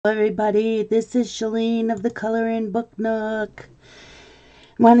Hello everybody, this is Shalene of the Coloring Book Nook.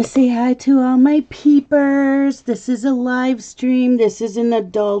 Want to say hi to all my peepers. This is a live stream. This is an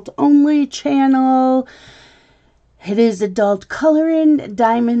adult only channel. It is adult coloring,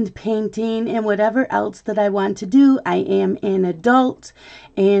 diamond painting, and whatever else that I want to do. I am an adult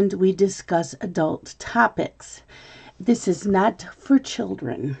and we discuss adult topics. This is not for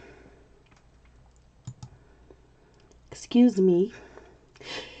children. Excuse me.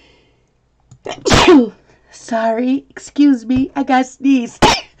 Sorry, excuse me, I got sneezed.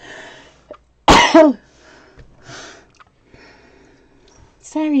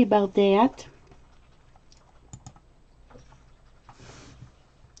 Sorry about that.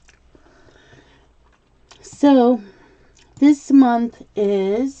 So, this month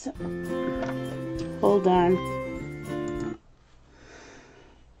is, hold on.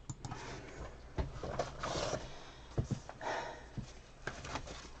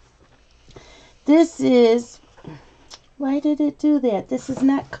 This is, why did it do that? This is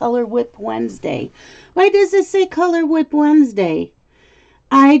not Color Whip Wednesday. Why does it say Color Whip Wednesday?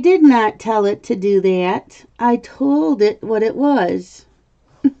 I did not tell it to do that. I told it what it was.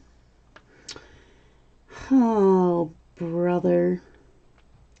 Oh, brother.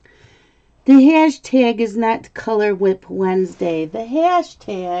 The hashtag is not Color Whip Wednesday. The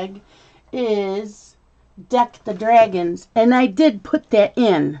hashtag is Deck the Dragons. And I did put that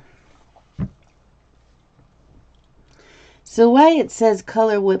in. So why it says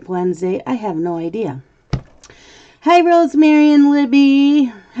Color Whip Wednesday, I have no idea. Hi, Rosemary and Libby.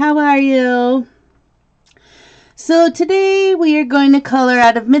 How are you? So today we are going to color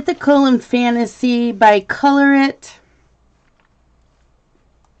out of Mythical and Fantasy by Color It.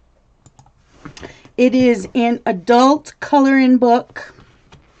 It is an adult coloring book.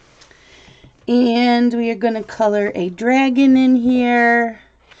 And we are going to color a dragon in here.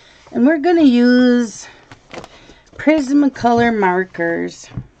 And we're going to use Prismacolor markers.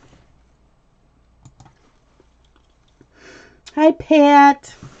 Hi,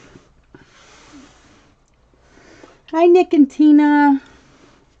 Pat. Hi, Nick and Tina.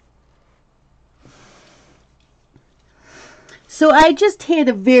 So I just had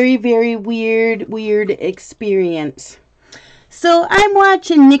a very, very weird experience. So I'm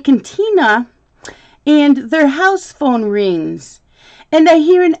watching Nick and Tina, and their house phone rings. And I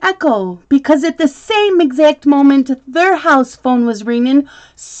hear an echo because at the same exact moment their house phone was ringing,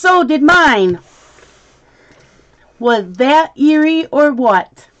 so did mine. Was that eerie or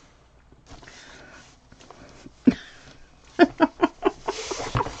what?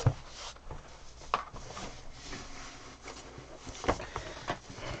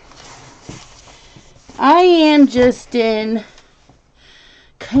 I am just in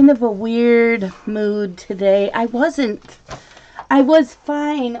kind of a weird mood today. I was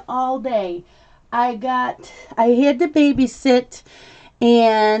fine all day. I had to babysit,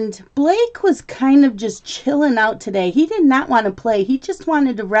 and Blake was kind of just chilling out today. He did not want to play. He just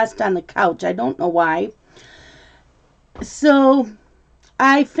wanted to rest on the couch. I don't know why. So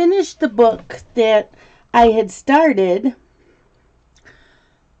I finished the book that I had started.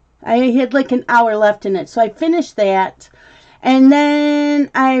 I had like an hour left in it. So I finished that. And then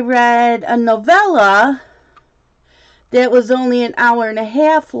I read a novella that was only an hour and a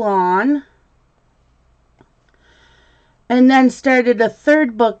half long. And then started a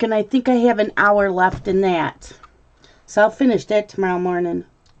third book, and I think I have an hour left in that. So I'll finish that tomorrow morning.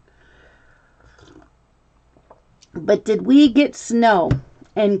 But did we get snow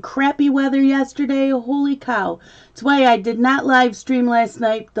and crappy weather yesterday? Holy cow. That's why I did not live stream last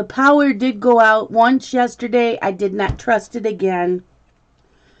night. The power did go out once yesterday. I did not trust it again.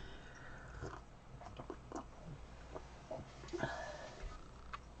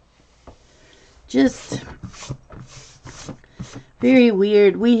 Just very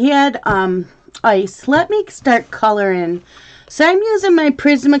weird. We had ice. Let me start coloring. So I'm using my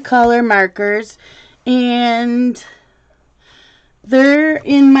Prismacolor markers, and they're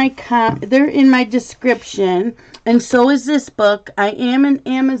in my description, and so is this book. I am an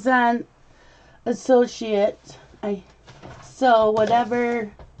Amazon associate. So whatever.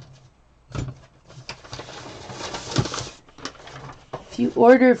 If you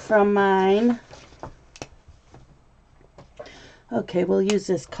order from mine. Okay, we'll use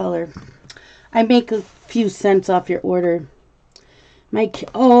this color. I make a few cents off your order.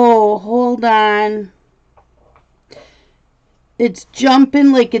 Oh, hold on. It's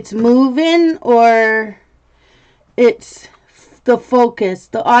jumping like it's moving, or it's the focus.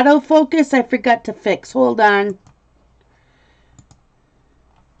 The autofocus I forgot to fix. Hold on.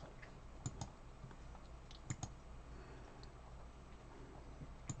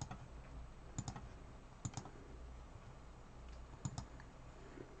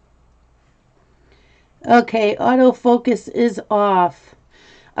 Okay, autofocus is off.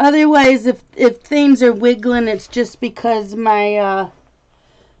 Otherwise, if things are wiggling, it's just because my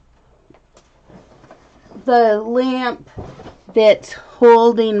the lamp that's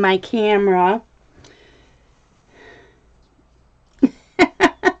holding my camera.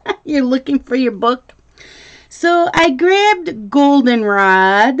 You're looking for your book? So I grabbed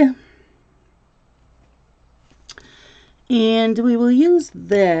goldenrod, and we will use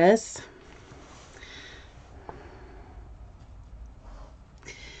this.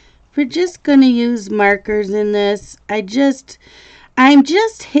 We're just going to use markers in this. I'm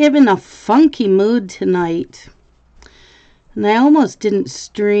just having a funky mood tonight. And I almost didn't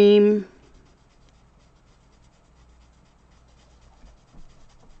stream.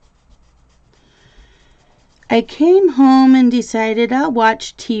 I came home and decided I'll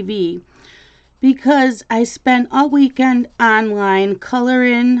watch TV because I spent all weekend online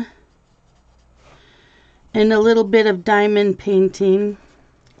coloring and a little bit of diamond painting.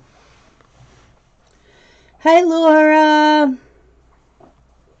 Hi, Laura.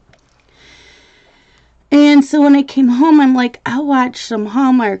 And so when I came home, I'm like, I'll watch some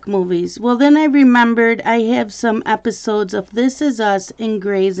Hallmark movies. Well, then I remembered I have some episodes of This Is Us and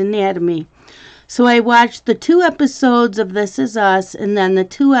Grey's Anatomy. So I watched the 2 episodes of This Is Us and then the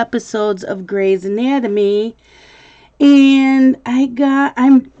 2 episodes of Grey's Anatomy. And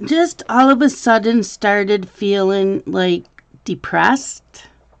I'm just all of a sudden started feeling like depressed.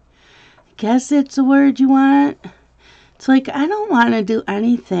 I guess it's a word you want. It's like, I don't want to do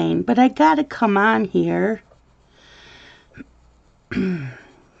anything, but I got to come on here.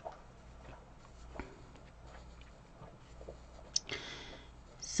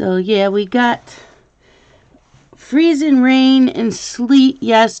 So, yeah, we got freezing rain and sleet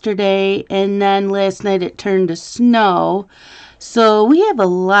yesterday, and then last night it turned to snow. So, we have a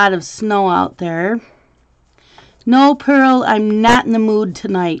lot of snow out there. No, Pearl, I'm not in the mood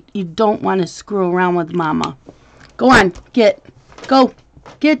tonight. You don't want to screw around with Mama. Go on, go,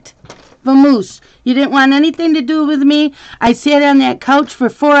 get vamoose. You didn't want anything to do with me. I sat on that couch for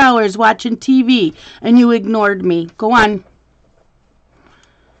 4 hours watching TV, and you ignored me. Go on.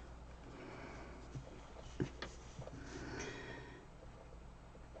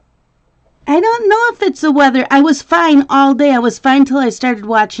 I don't know if it's the weather. I was fine all day. I was fine till I started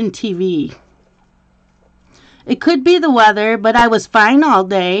watching TV. It could be the weather, but I was fine all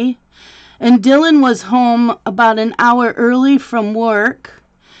day. And Dylan was home about an hour early from work.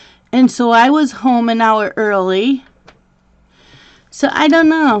 And so I was home an hour early. So I don't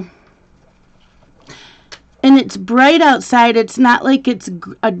know. And it's bright outside. It's not like it's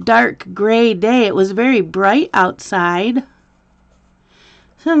a dark gray day. It was very bright outside.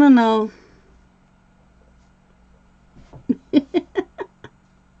 So I don't know.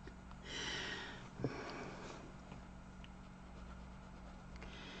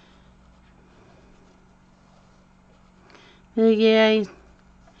 Yeah, I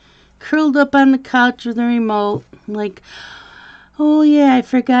curled up on the couch with the remote. Like, oh yeah, I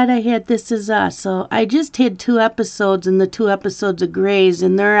forgot I had This Is Us. So I just had 2 episodes and the 2 episodes of Grey's,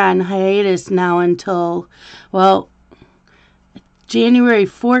 and they're on hiatus now until, well, January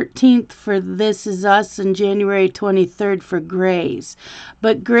 14th for This Is Us and January 23rd for Grey's.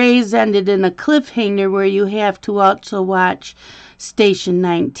 But Grey's ended in a cliffhanger where you have to also watch Station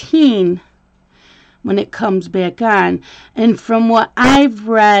 19 when it comes back on. And from what I've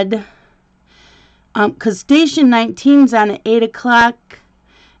read, because Station 19's on at 8 o'clock,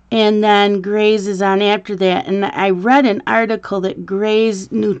 and then Grey's is on after that. And I read an article that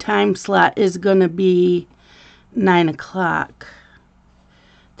Grey's new time slot is going to be 9 o'clock.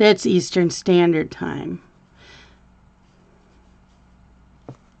 That's Eastern Standard Time.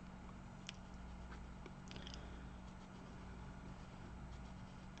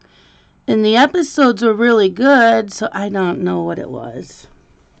 And the episodes were really good, so I don't know what it was.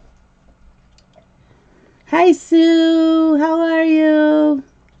 Hi, Sue. How are you?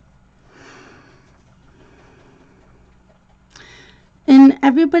 And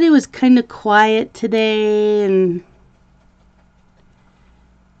everybody was kind of quiet today, and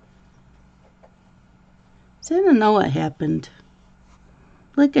so I don't know what happened.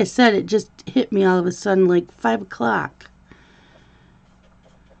 Like I said, it just hit me all of a sudden like 5 o'clock.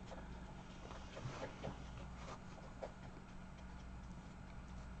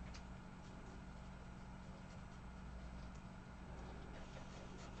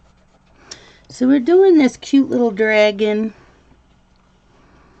 So we're doing this cute little dragon.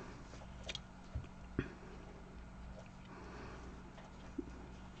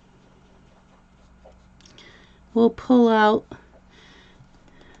 We'll pull out,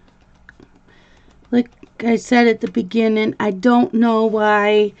 like, I said at the beginning, I don't know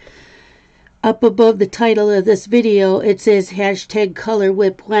why up above the title of this video it says hashtag Color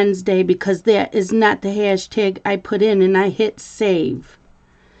Whip Wednesday, because that is not the hashtag I put in, and I hit save.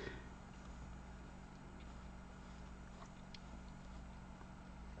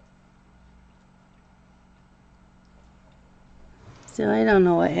 So I don't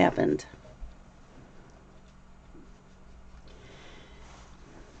know what happened.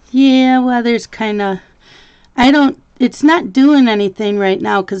 Yeah, weather's kind of, it's not doing anything right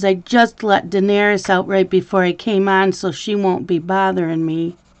now because I just let Daenerys out right before I came on, so she won't be bothering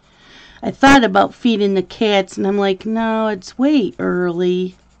me. I thought about feeding the cats, and I'm like, no, it's way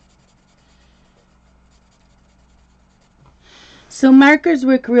early. So markers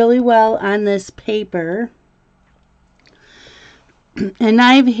work really well on this paper. And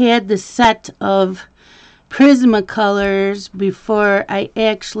I've had the set of Prismacolors before I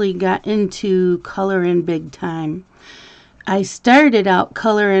actually got into coloring big time. I started out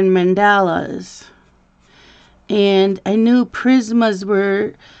coloring mandalas, and I knew Prismas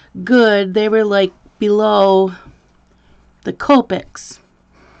were good. They were like below the Copics.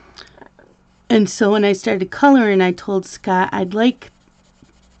 And so when I started coloring, I told Scott I'd like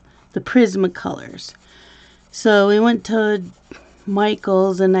the Prismacolors. So we went to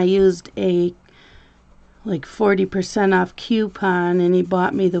Michael's, and I used a like 40% off coupon, and he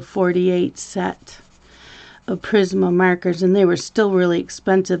bought me the 48 set of Prisma markers, and they were still really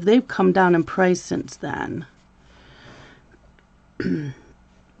expensive. They've come down in price since then.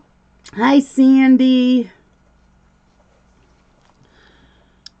 Hi, Sandy.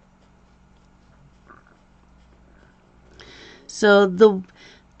 So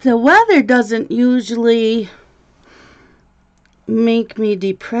the weather doesn't usually make me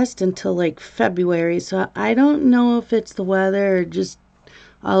depressed until like February, so I don't know if it's the weather or just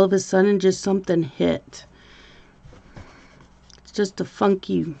all of a sudden just something hit. It's just a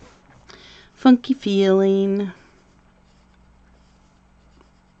funky feeling.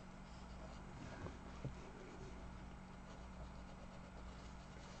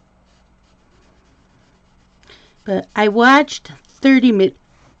 But I watched 30 minutes.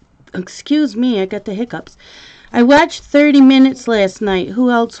 Excuse me, I got the hiccups. I watched 30 minutes last night.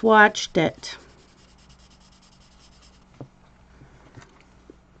 Who else watched it?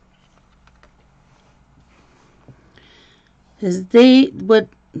 Because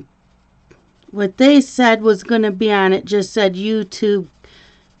what they said was going to be on it just said YouTube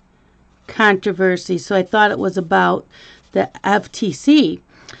controversy. So I thought it was about the FTC.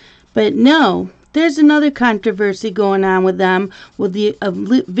 But no, there's another controversy going on with them with the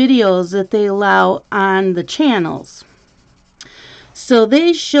videos that they allow on the channels. So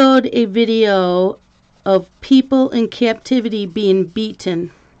they showed a video of people in captivity being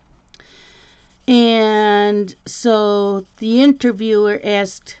beaten. And so the interviewer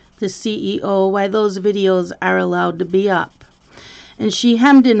asked the CEO why those videos are allowed to be up. And she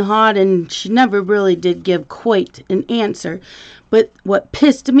hemmed and hawed, and she never really did give quite an answer. But what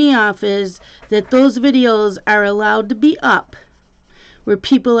pissed me off is that those videos are allowed to be up where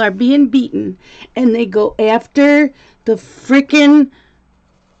people are being beaten, and they go after the frickin'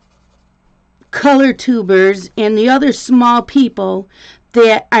 color tubers and the other small people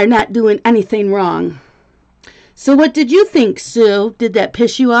that are not doing anything wrong. So what did you think, Sue? Did that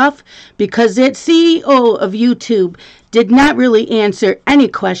piss you off? Because that CEO of YouTube did not really answer any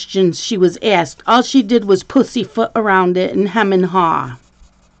questions she was asked. All she did was pussyfoot around it and hem and haw.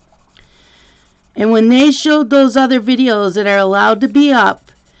 And when they showed those other videos that are allowed to be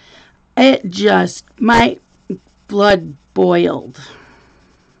up, it just, my blood boiled.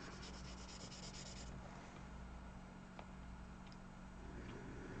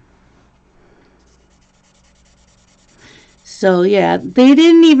 So yeah, they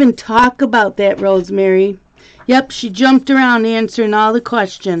didn't even talk about that, Rosemary. Yep, she jumped around answering all the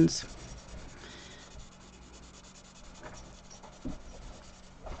questions.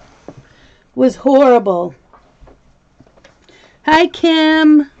 Was horrible. Hi,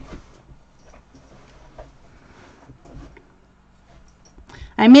 Kim.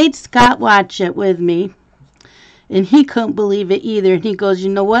 I made Scott watch it with me, and he couldn't believe it either. And he goes, you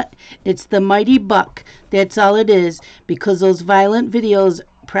know what? It's the mighty buck. That's all it is. Because those violent videos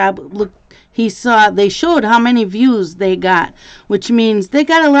probably look. He saw, they showed how many views they got, which means they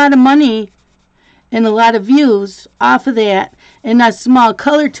got a lot of money and a lot of views off of that, and us small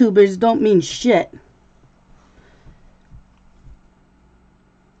color tubers don't mean shit.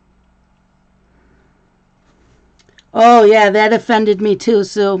 Oh yeah, that offended me too,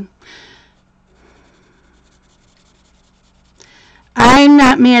 Sue. I'm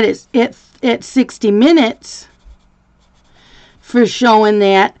not mad at at 60 Minutes for showing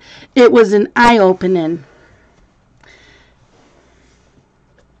that. It was an eye-opening.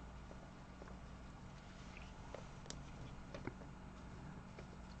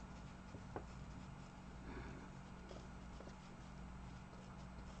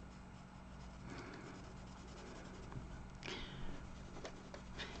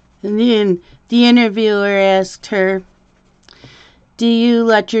 And then the interviewer asked her, do you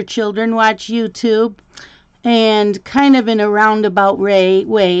let your children watch YouTube? And kind of in a roundabout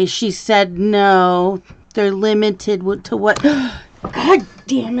way, she said no. They're limited to what... God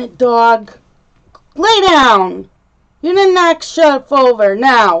damn it, dog. Lay down. You didn't knock stuff over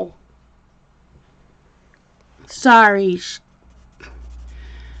now. Sorry.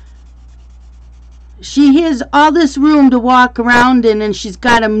 She has all this room to walk around in, and she's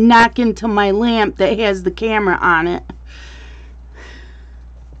got to knock into my lamp that has the camera on it.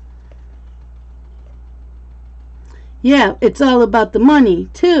 Yeah, it's all about the money,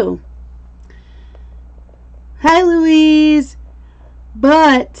 too. Hi, Louise.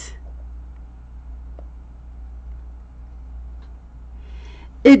 But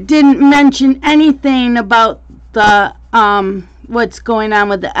it didn't mention anything about the what's going on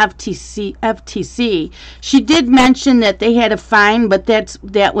with the FTC. She did mention that they had a fine, but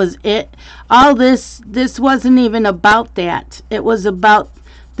that was it. All this wasn't even about that. It was about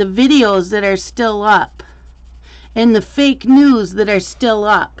the videos that are still up and the fake news that are still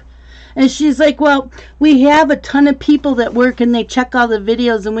up. And she's like, well, we have a ton of people that work and they check all the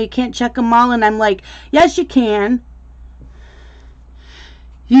videos and we can't check them all. And I'm like, yes, you can.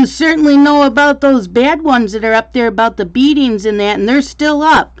 You certainly know about those bad ones that are up there about the beatings and that, and they're still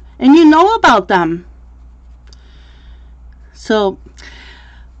up. And you know about them. So,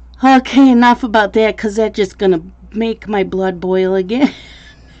 okay, enough about that, because that's just going to make my blood boil again.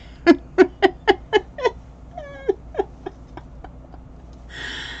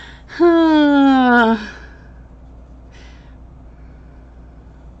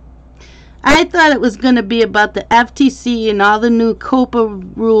 I thought it was going to be about the FTC and all the new COPA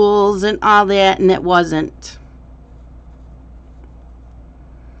rules and all that, and it wasn't.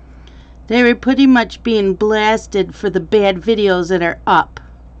 They were pretty much being blasted for the bad videos that are up.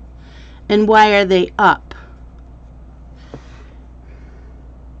 And why are they up?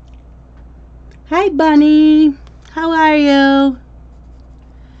 Hi, Bunny. How are you?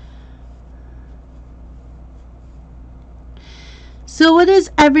 So what is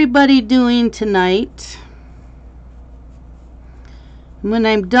everybody doing tonight? When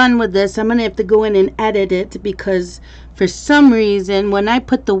I'm done with this, I'm going to have to go in and edit it, because for some reason when I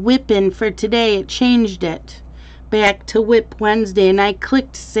put the whip in for today, it changed it back to Whip Wednesday, and I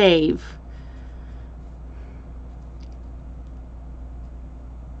clicked save.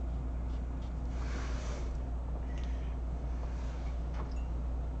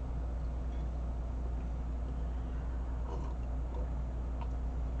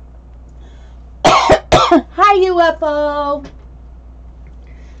 Hi, UFO.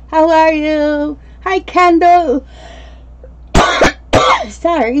 How are you? Hi, Kendall.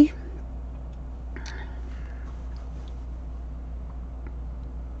 Sorry.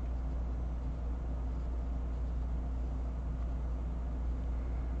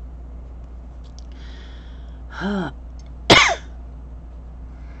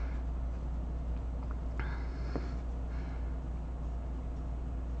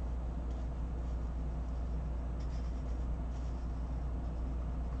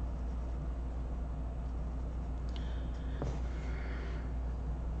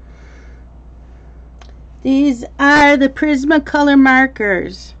 These are the Prismacolor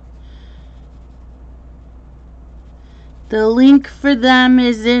markers. The link for them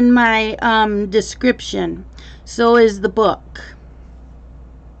is in my description. So is the book.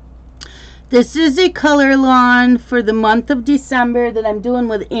 This is a color lawn for the month of December that I'm doing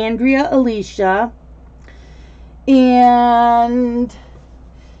with Andrea Alicia. And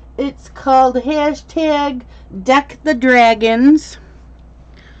it's called hashtag Deck the Dragons.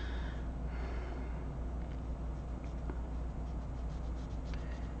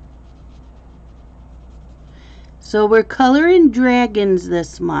 So we're coloring dragons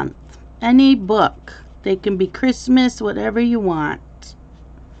this month. Any book. They can be Christmas, whatever you want.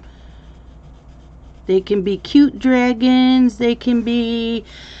 They can be cute dragons. They can be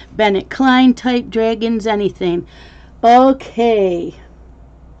Bennett Klein type dragons, anything. Okay.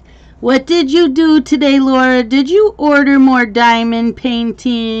 What did you do today, Laura? Did you order more diamond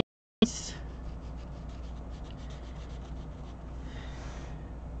paintings?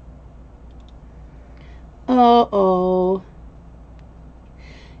 Uh-oh.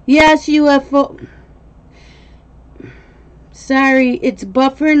 Yes, UFO. Sorry, it's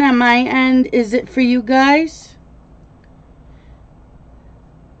buffering on my end. Is it for you guys?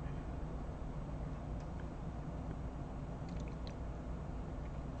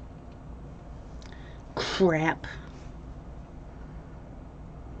 Crap.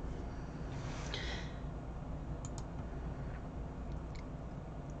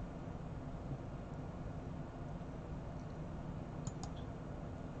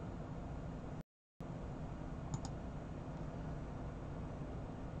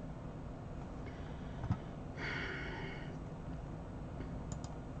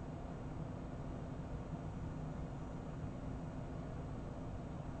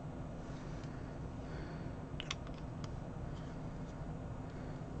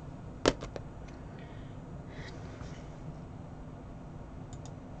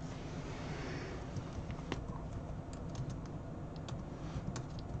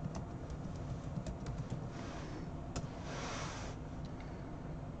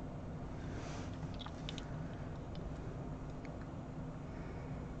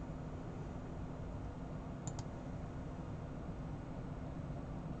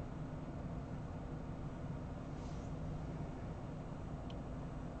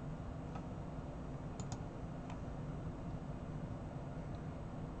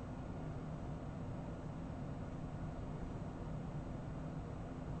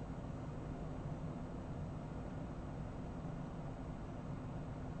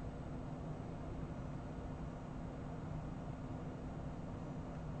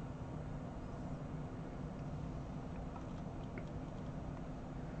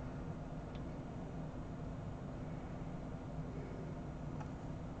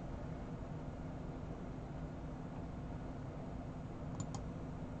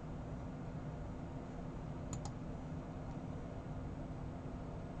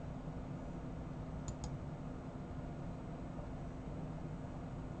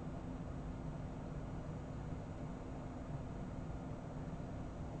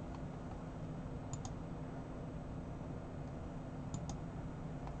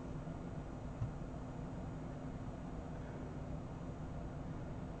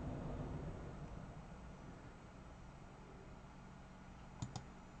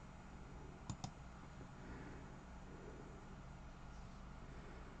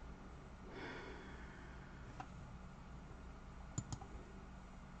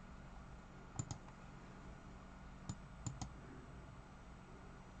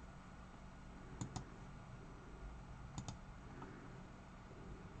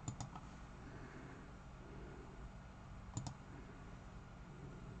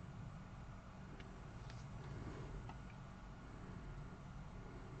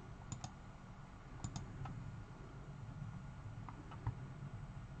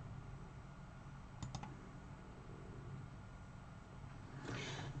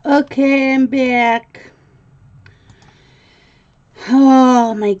 Okay, I'm back.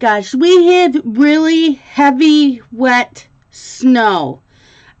 Oh my gosh, we had really heavy, wet snow.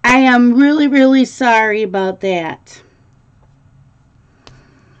 I am really, really sorry about that.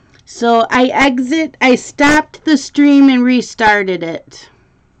 So I stopped the stream and restarted it.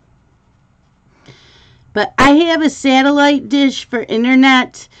 But I have a satellite dish for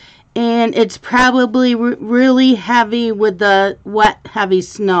internet, and it's probably really heavy with the wet, heavy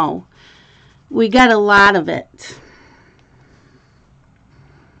snow. We got a lot of it.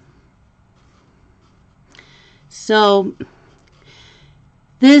 So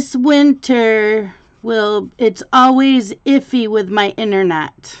this winter it's always iffy with my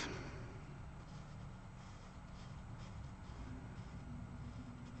internet.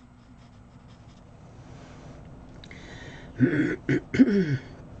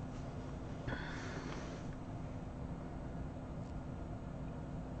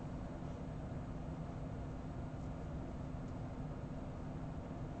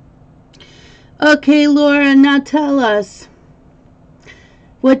 Okay, Laura, now tell us.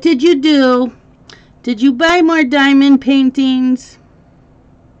 What did you do? Did you buy more diamond paintings?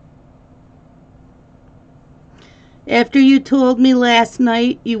 After you told me last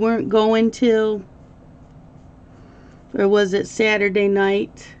night you weren't going to? Or was it Saturday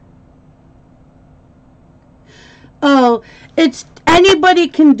night? Oh, it's anybody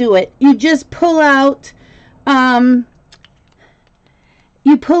can do it. You just pull out any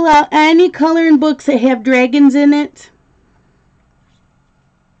coloring books that have dragons in it.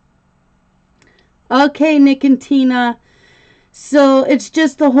 Okay, Nick and Tina. So it's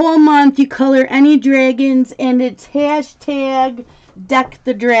just the whole month you color any dragons, and it's hashtag Deck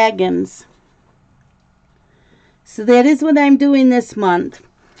the Dragons. So that is what I'm doing this month.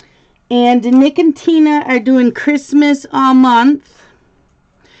 And Nick and Tina are doing Christmas all month.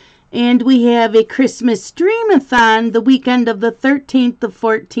 And we have a Christmas stream-a-thon the weekend of the 13th, the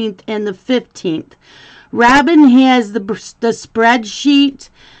 14th, and the 15th. Robin has the spreadsheet.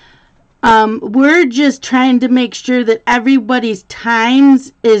 We're just trying to make sure that everybody's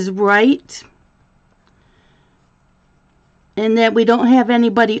times is right. And that we don't have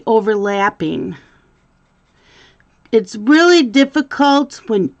anybody overlapping. It's really difficult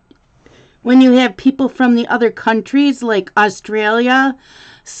when you have people from the other countries like Australia.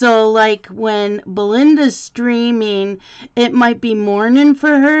 So like when Belinda's streaming, it might be morning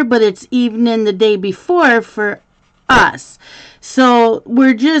for her, but it's evening the day before for us. So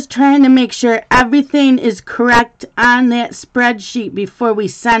we're just trying to make sure everything is correct on that spreadsheet before we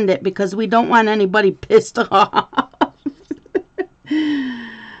send it, because we don't want anybody pissed off.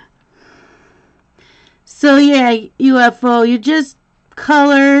 So yeah, UFO, you just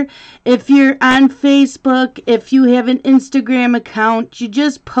color. If you're on Facebook, if you have an Instagram account, you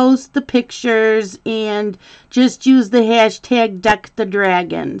just post the pictures and just use the hashtag Deck the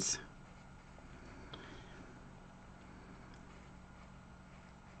Dragons.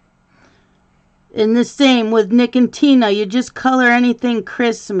 And the same with Nick and Tina, you just color anything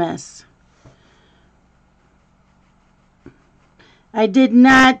Christmas. I did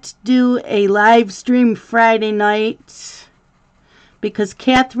not do a live stream Friday night because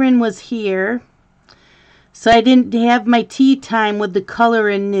Catherine was here. So I didn't have my tea time with the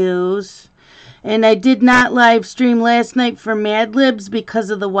coloring news. And I did not live stream last night for Mad Libs because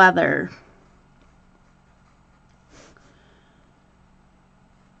of the weather.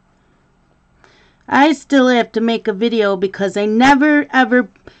 I still have to make a video because I never ever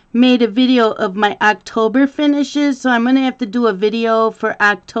made a video of my October finishes, so I'm going to have to do a video for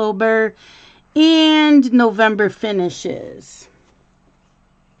October and November finishes.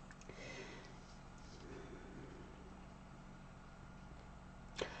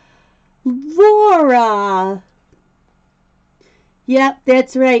 Laura! Yep,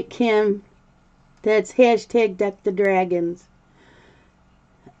 that's right, Kim. That's hashtag Deck the Dragons.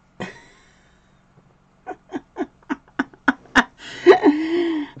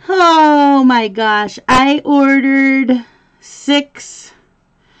 Oh my gosh, I ordered 6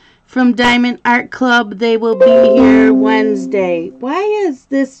 from Diamond Art Club. They will be here Wednesday. Why does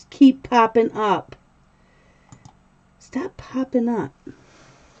this keep popping up? Stop popping up.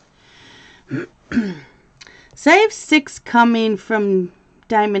 So I have 6 coming from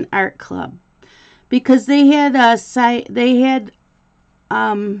Diamond Art Club because they had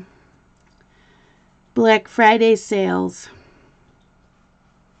Black Friday sales.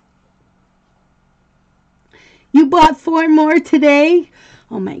 You bought 4 more today?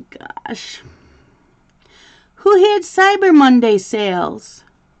 Oh my gosh. Who had Cyber Monday sales?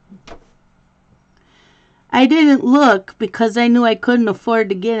 I didn't look because I knew I couldn't afford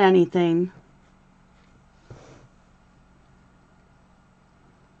to get anything.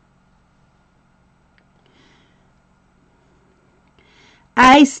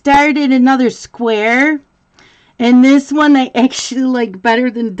 I started another square, and this one I actually like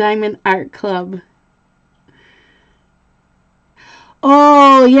better than Diamond Art Club.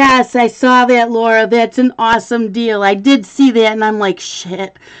 Oh, yes, I saw that, Laura. That's an awesome deal. I did see that, and I'm like,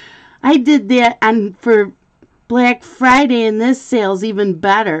 shit. I did that for Black Friday, and this sale's even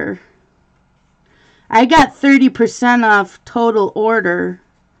better. I got 30% off total order,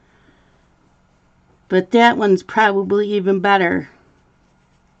 but that one's probably even better.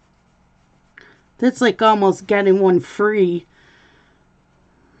 That's like almost getting one free.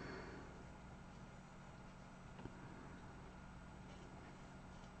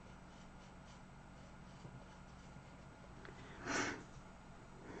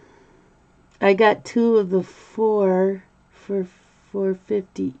 I got 2 of the 4 for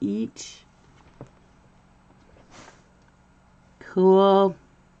 $4.50 each. Cool.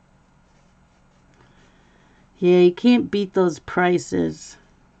 Yeah, you can't beat those prices.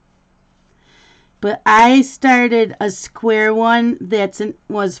 But I started a square one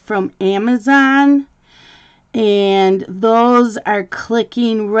was from Amazon. And those are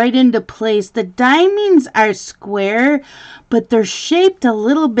clicking right into place. The diamonds are square, but they're shaped a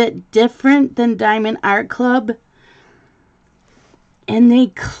little bit different than Diamond Art Club. And they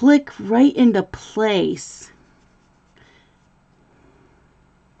click right into place.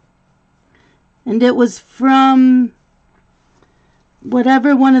 And it was from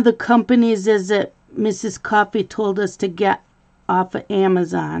whatever one of the companies is that Mrs. Coffee told us to get off of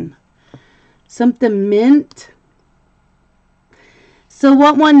Amazon. Something mint. So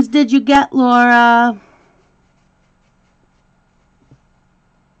what ones did you get, Laura?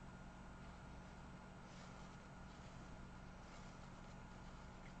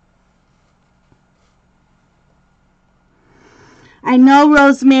 I know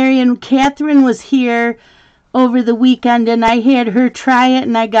Rosemary and Catherine was here over the weekend, and I had her try it,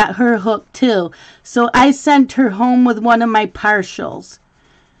 and I got her hooked too. So I sent her home with one of my partials,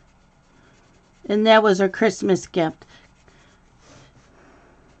 and that was her Christmas gift.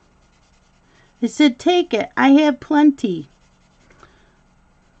 I said, take it. I have plenty.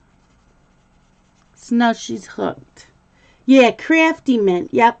 So now she's hooked. Yeah, Crafty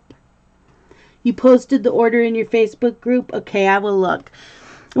Mint. Yep. You posted the order in your Facebook group? Okay, I will look.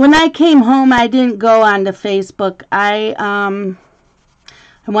 When I came home, I didn't go onto Facebook. I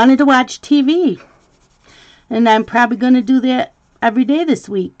wanted to watch TV. And I'm probably going to do that every day this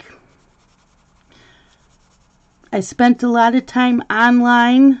week. I spent a lot of time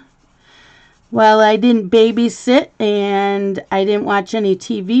online while I didn't babysit, and I didn't watch any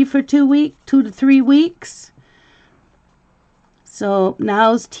TV for 2 to 3 weeks. So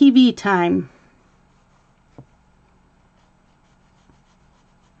now's TV time.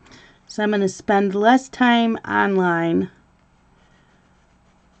 So I'm going to spend less time online.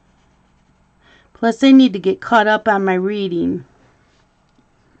 Plus, I need to get caught up on my reading.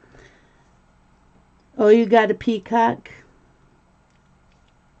 Oh, you got a peacock?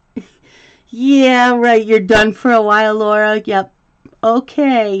 Yeah, right. You're done for a while, Laura. Yep.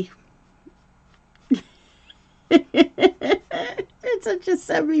 Okay. It's such a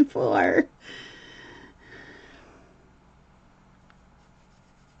 74.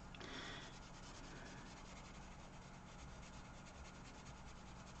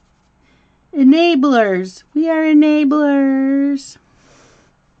 Enablers. We are enablers.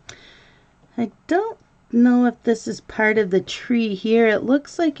 I don't know if this is part of the tree here. It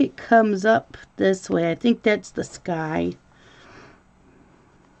looks like it comes up this way. I think that's the sky.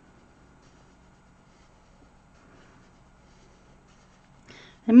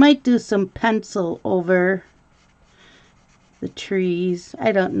 I might do some pencil over the trees.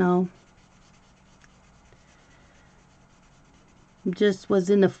 I don't know. Just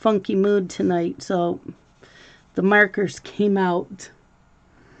was in a funky mood tonight, so the markers came out.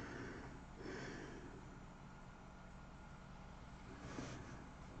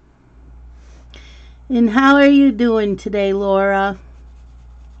 And how are you doing today, Laura?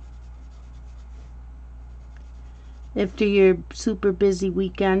 After your super busy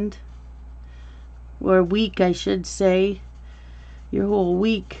weekend, or week, I should say, your whole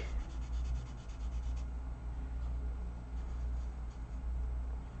week.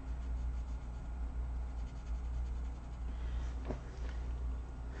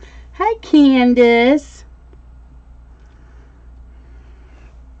 Hi, Candace.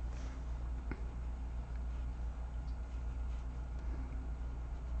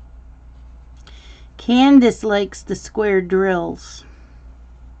 Candace likes the square drills.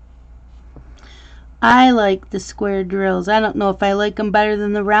 I like the square drills. I don't know if I like them better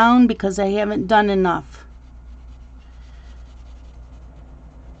than the round because I haven't done enough.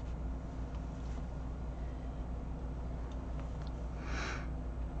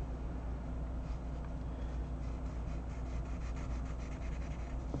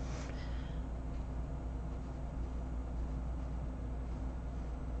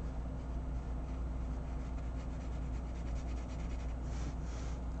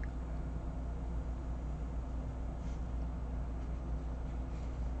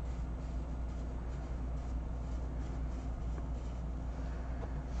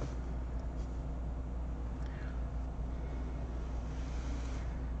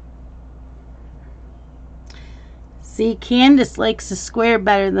 See, Candace likes the square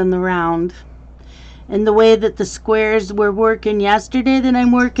better than the round. And the way that the squares were working yesterday that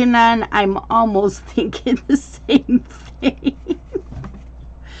I'm working on, I'm almost thinking the same thing.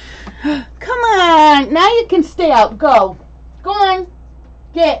 Come on. Now you can stay out. Go. Go on.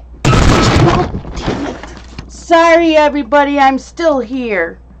 Get. Oh, damn it. Sorry, everybody. I'm still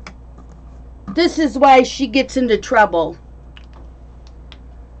here. This is why she gets into trouble.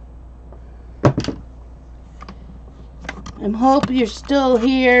 I hope you're still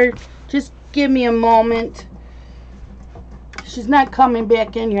here. Just give me a moment. She's not coming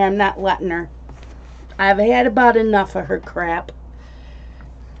back in here. I'm not letting her. I've had about enough of her crap.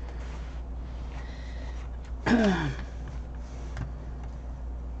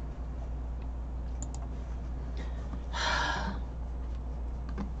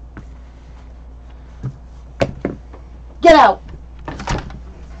 Get out.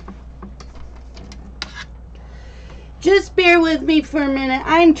 Just bear with me for a minute.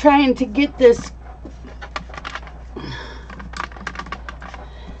 I'm trying to get this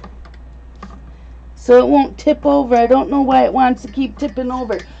so it won't tip over. I don't know why it wants to keep tipping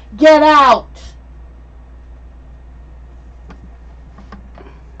over. Get out.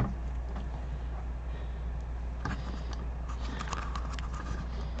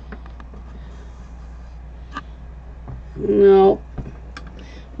 No.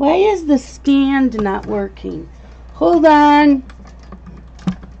 Why is the stand not working? Hold on.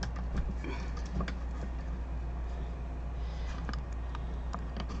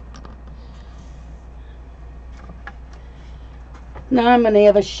 Now I'm going to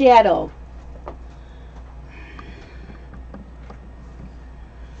have a shadow.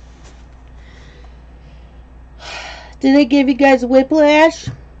 Did I give you guys whiplash?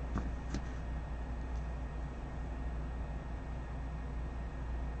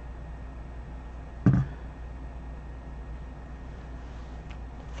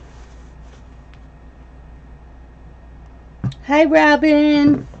 Hi,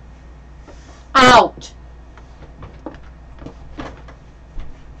 Robin. Out.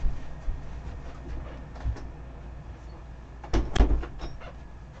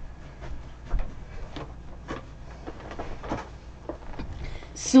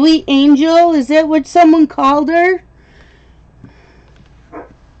 Sweet Angel, is that what someone called her?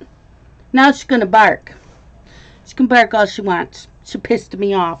 Now she's gonna bark. She can bark all she wants. She pissed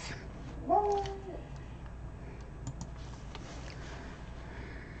me off.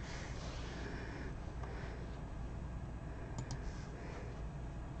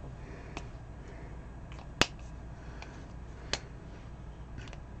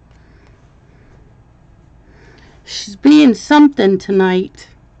 She's being something tonight.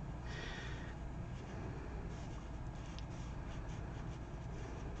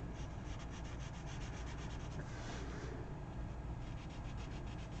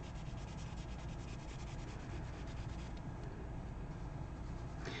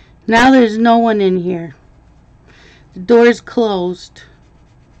 Now there's no one in here. The door's closed.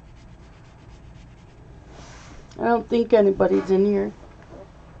 I don't think anybody's in here.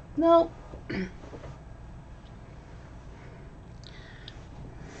 Nope.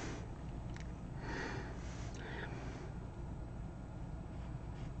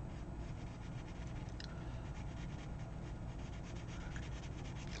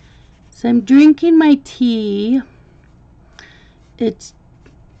 So I'm drinking my tea. It's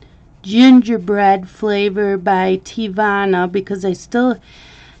gingerbread flavor by Tivana because I still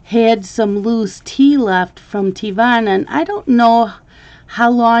had some loose tea left from Tivana, and I don't know how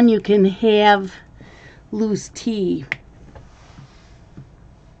long you can have loose tea.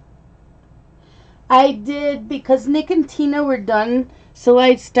 I did because Nick and Tina were done, so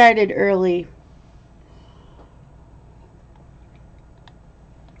I started early.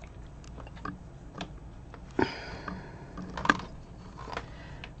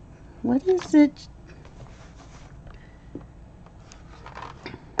 What is it?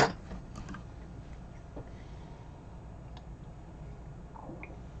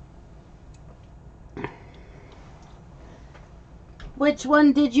 Which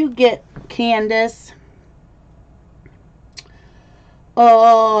one did you get, Candace?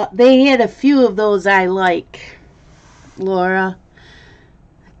 Oh, they had a few of those I like, Laura.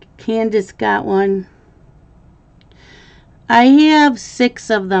 Candace got one. I have 6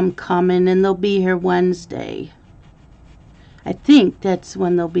 of them coming, and they'll be here Wednesday. I think that's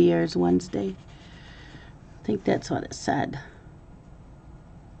when they'll be here, is Wednesday. I think that's what it said.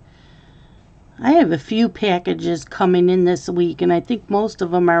 I have a few packages coming in this week, and I think most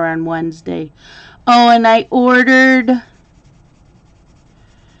of them are on Wednesday. Oh, and I ordered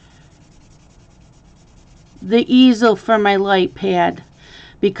the easel for my light pad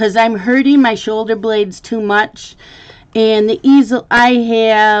because I'm hurting my shoulder blades too much. And the easel I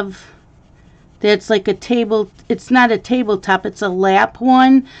have, that's like a table, it's not a tabletop, it's a lap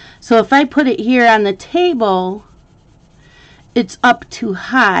one. So if I put it here on the table, it's up too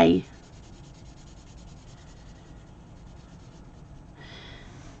high.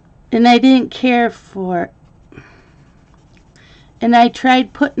 And I didn't care for it. And I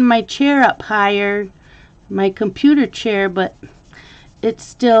tried putting my chair up higher, my computer chair, but it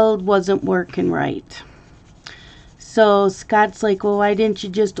still wasn't working right. So Scott's like, well, why didn't you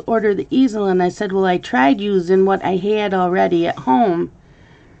just order the easel? And I said, well, I tried using what I had already at home.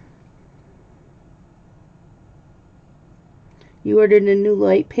 You ordered a new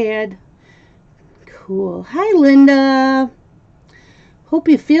light pad? Cool. Hi, Linda. Hope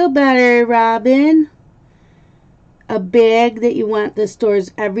you feel better, Robin. A bag that you want that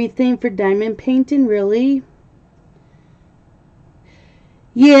stores everything for diamond painting, really?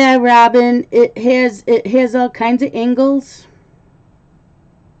 Yeah, Robin, it has all kinds of angles.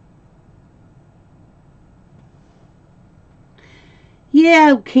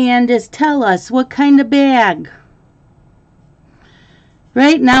 Yeah, Candace, tell us, what kind of bag?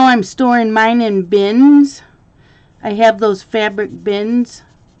 Right now I'm storing mine in bins. I have those fabric bins.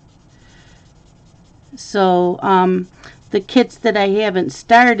 So the kits that I haven't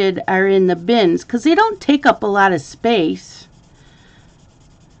started are in the bins because they don't take up a lot of space.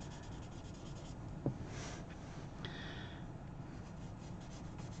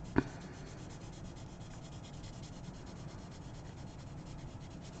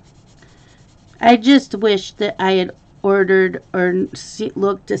 I just wish that I had ordered or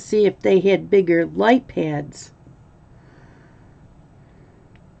looked to see if they had bigger light pads.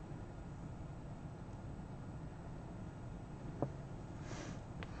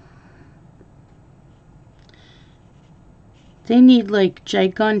 They need like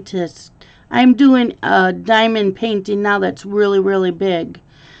gigantic. I'm doing a diamond painting now that's really, really big.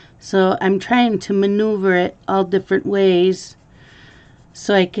 So I'm trying to maneuver it all different ways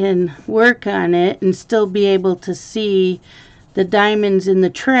so I can work on it and still be able to see the diamonds in the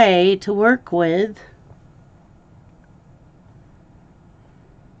tray to work with.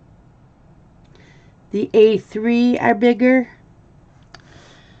 The A3 are bigger.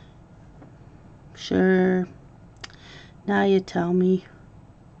 Sure. Now you tell me.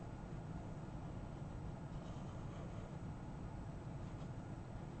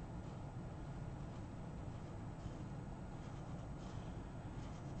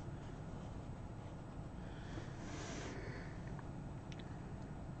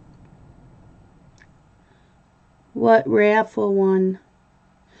 What raffle one?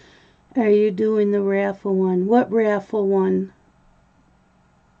 Are you doing the raffle one? What raffle one?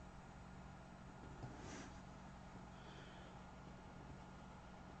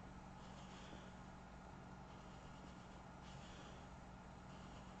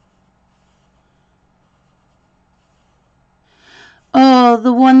 Oh,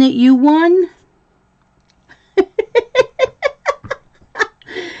 the one that you won?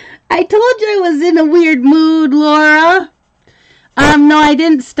 I told you I was in a weird mood, Laura. No, I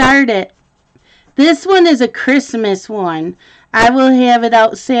didn't start it. This one is a Christmas one. I will have it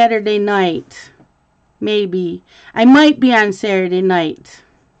out Saturday night. Maybe. I might be on Saturday night.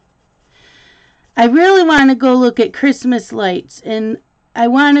 I really want to go look at Christmas lights, and I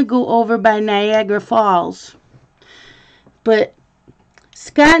want to go over by Niagara Falls. But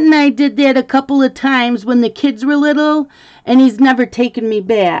Scott and I did that a couple of times when the kids were little, and he's never taken me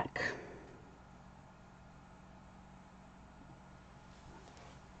back.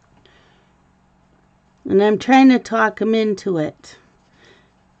 And I'm trying to talk him into it.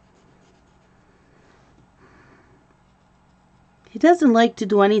 He doesn't like to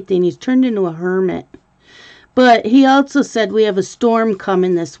do anything. He's turned into a hermit. But he also said we have a storm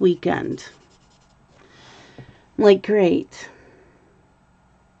coming this weekend. I'm like, great.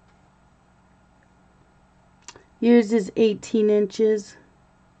 Yours is 18 inches.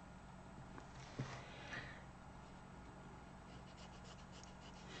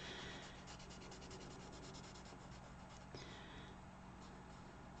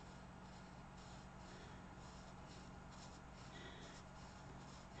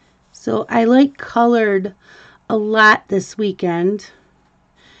 So I like colored a lot this weekend.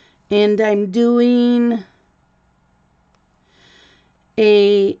 And I'm doing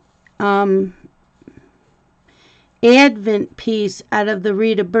a Advent piece out of the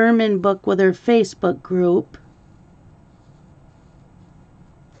Rita Berman book with her Facebook group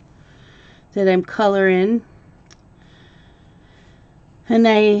that I'm coloring. And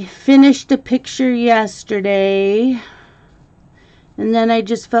I finished a picture yesterday. And then I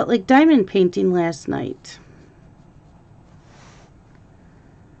just felt like diamond painting last night.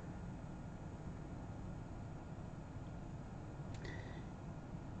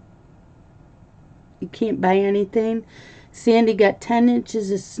 You can't buy anything. Sandy got 10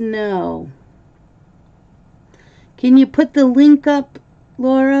 inches of snow. Can you put the link up,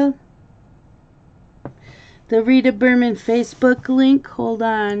 Laura? The Rita Berman Facebook link? Hold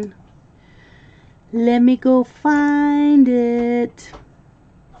on. Let me go find it.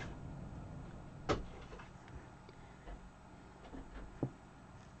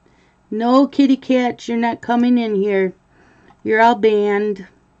 No, kitty cats, you're not coming in here. You're all banned.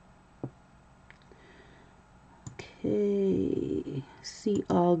 Okay, see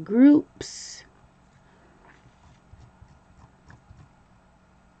all groups.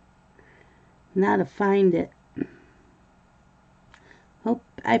 Now to find it. Oh,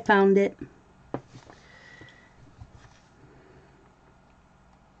 I found it.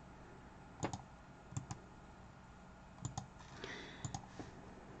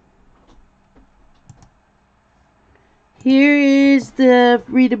 Here is the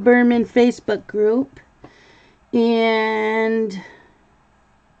Rita Berman Facebook group. And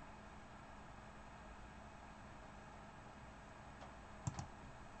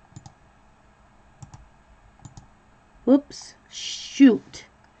Oops. Shoot.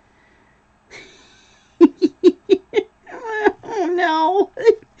 Oh, no.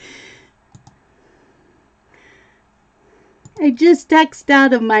 I just texted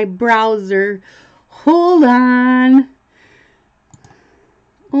out of my browser. Hold on.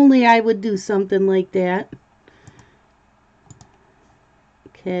 Only I would do something like that.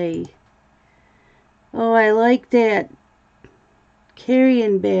 Okay. Oh, I like that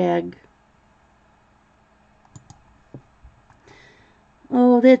carrying bag.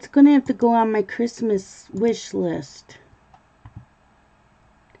 Oh, that's going to have to go on my Christmas wish list.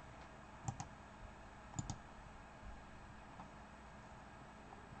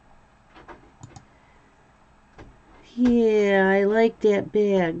 Yeah, I like that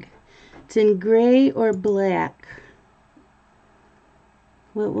bag. It's in gray or black.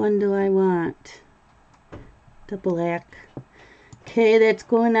 What one do I want? The black. Okay, that's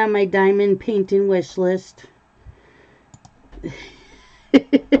going on my diamond painting wish list.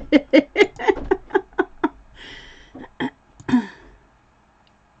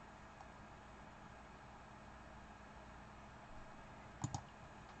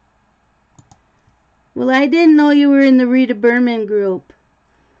 Well, I didn't know you were in the Rita Berman group.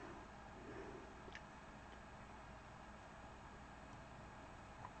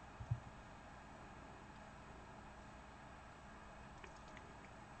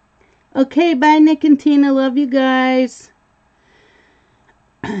 Okay, bye, Nick and Tina. Love you guys.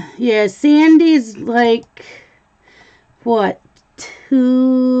 Yeah, Sandy's like, what,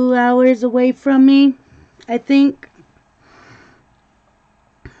 2 hours away from me, I think.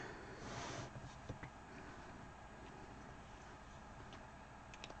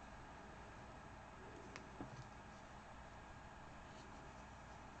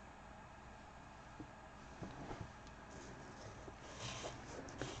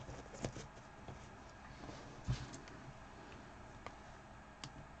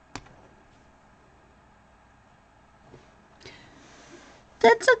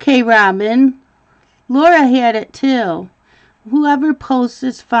 That's okay, Robin. Laura had it too. Whoever posts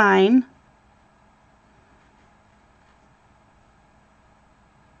is fine.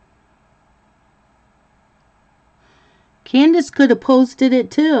 Candace could have posted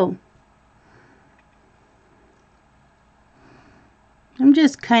it too. I'm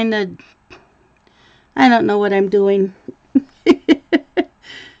just kind of, I don't know what I'm doing.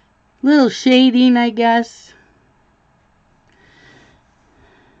 Little shading, I guess.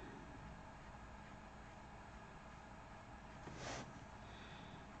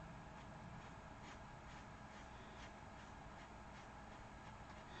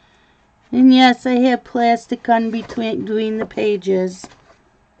 And yes, I have plastic on between the pages.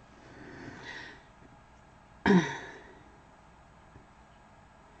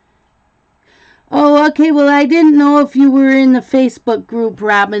 Oh, okay, well, I didn't know if you were in the Facebook group,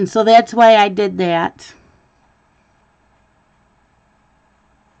 Robin, so that's why I did that.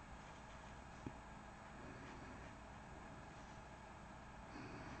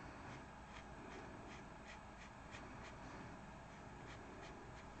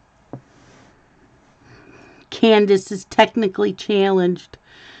 Candace is technically challenged.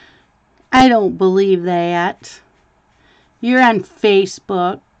 I don't believe that. You're on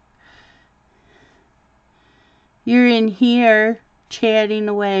Facebook. You're in here chatting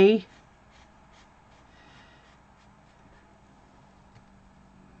away.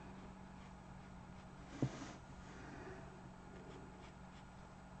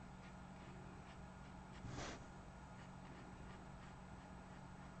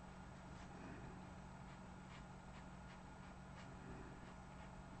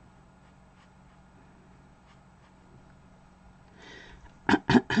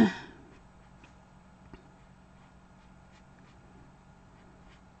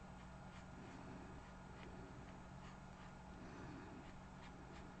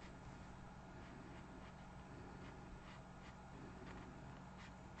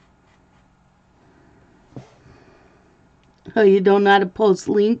 Oh, you don't know how to post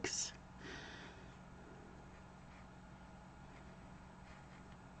links?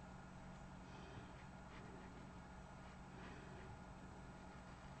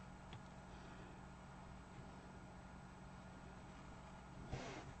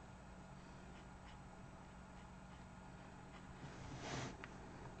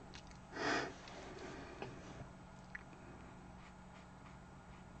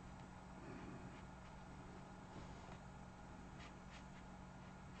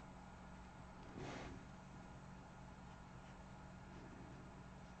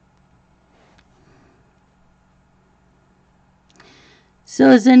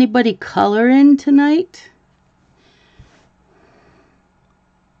 So is anybody coloring tonight?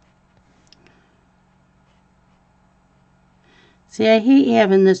 See, I hate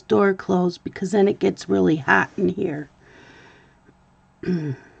having this door closed because then it gets really hot in here.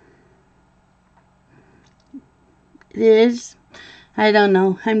 It is. I don't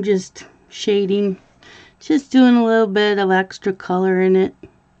know. I'm just shading. Just doing a little bit of extra color in it.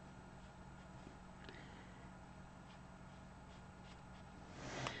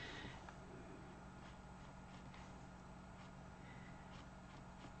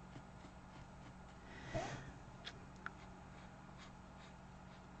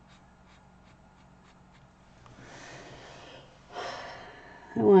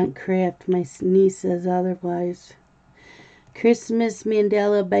 I want craft. My niece says otherwise. Christmas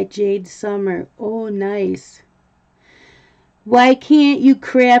Mandala by Jade Summer. Oh, nice. Why can't you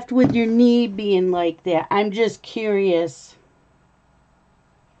craft with your knee being like that? I'm just curious.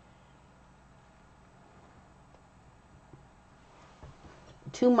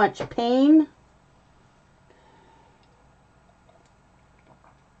 Too much pain?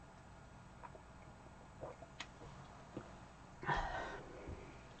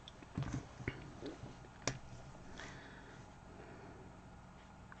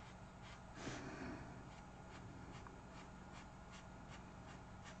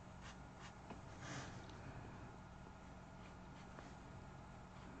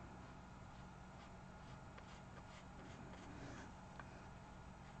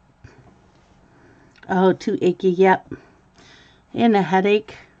 Oh, too achy, yep. And a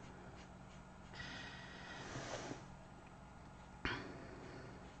headache.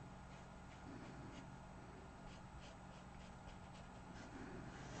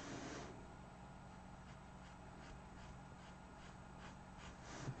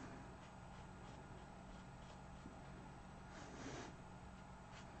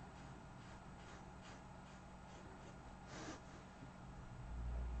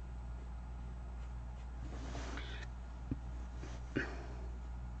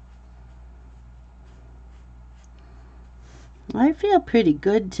 I feel pretty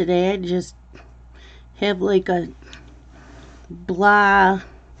good today. I just have like a blah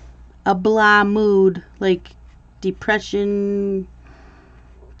mood, like depression,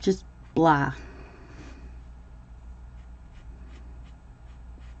 just blah. I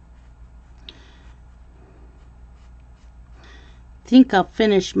think I'll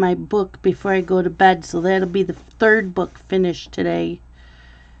finish my book before I go to bed, so that'll be the third book finished today.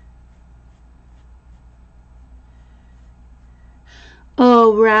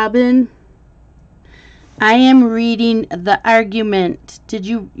 Oh, Robin, I am reading The Argument. Did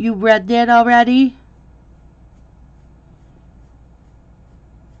you read that already?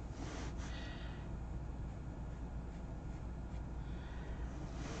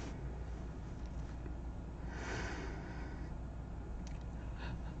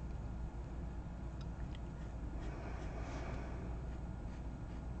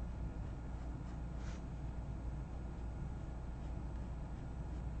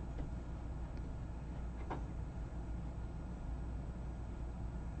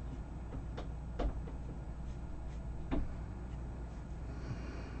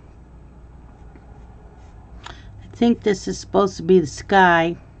 I think this is supposed to be the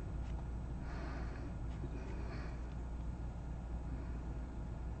sky.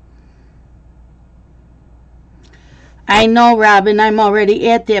 I know, Robin, I'm already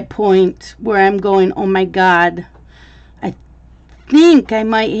at that point where I'm going, oh my God. I think I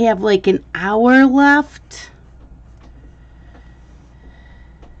might have like an hour left.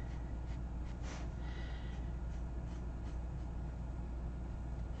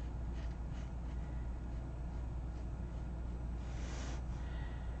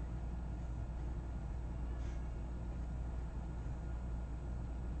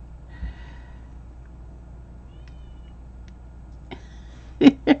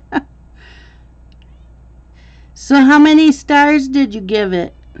 So how many stars did you give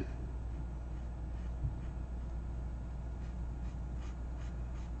it?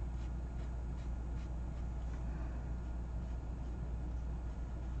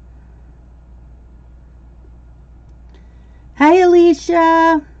 Hi,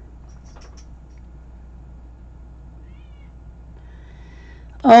 Alicia.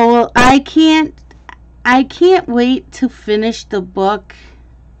 Oh, well, I can't wait to finish the book.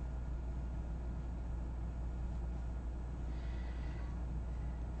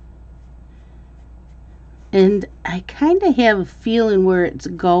 And I kind of have a feeling where it's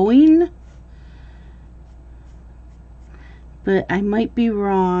going, but I might be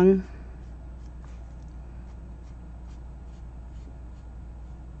wrong.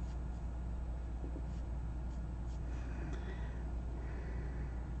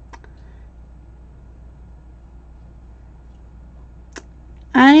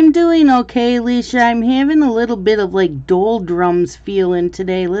 I'm doing okay, Alicia. I'm having a little bit of like doldrums feeling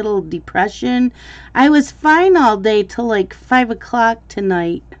today, little depression. I was fine all day till like 5 o'clock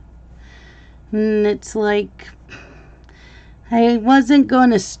tonight. And it's like I wasn't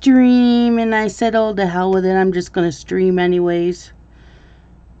going to stream, and I said, oh, to hell with it. I'm just going to stream anyways.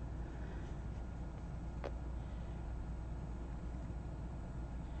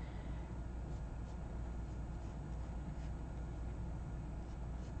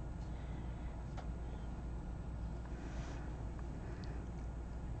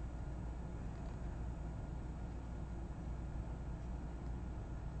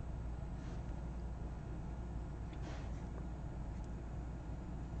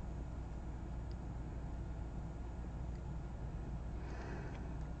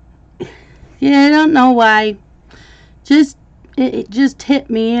 Yeah, I don't know why. Just it just hit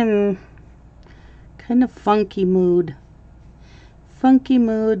me in kind of funky mood. Funky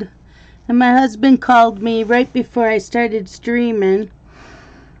mood. And my husband called me right before I started streaming.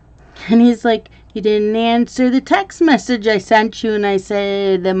 And he's like, you didn't answer the text message I sent you. And I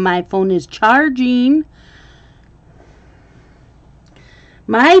said, my phone is charging.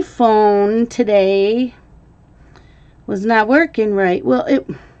 My phone today was not working right. Well,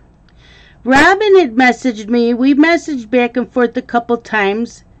 Robin had messaged me. We messaged back and forth a couple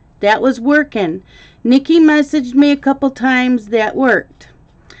times. That was working. Nikki messaged me a couple times. That worked.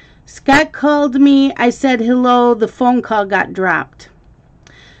 Scott called me. I said hello. The phone call got dropped.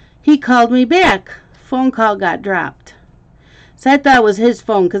 He called me back. Phone call got dropped. So I thought it was his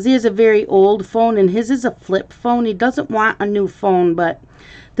phone because he has a very old phone and his is a flip phone. He doesn't want a new phone, but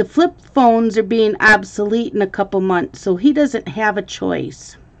the flip phones are being obsolete in a couple months, so he doesn't have a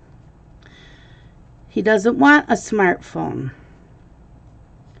choice. He doesn't want a smartphone.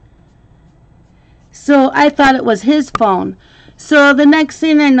 So I thought it was his phone. So the next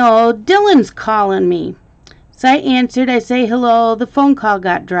thing I know, Dylan's calling me. So I answered. I say hello. The phone call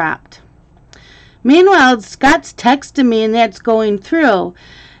got dropped. Meanwhile, Scott's texting me and that's going through.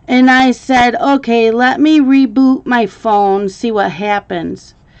 And I said, okay, let me reboot my phone, see what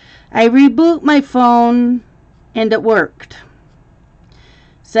happens. I reboot my phone and it worked.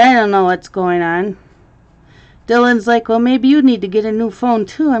 So I don't know what's going on. Dylan's like, well, maybe you need to get a new phone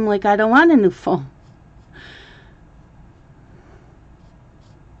too. I'm like, I don't want a new phone.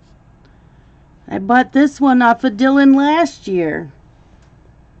 I bought this one off of Dylan last year.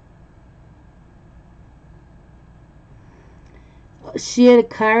 She had a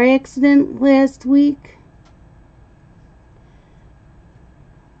car accident last week.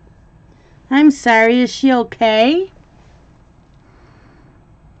 I'm sorry, is she okay?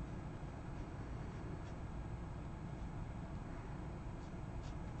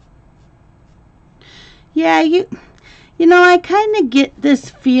 Yeah, you know, I kind of get this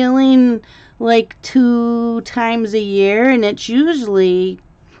feeling like 2 times a year, and it's usually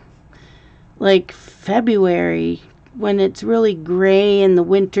like February when it's really gray and the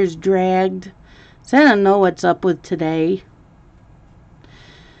winter's dragged. So I don't know what's up with today.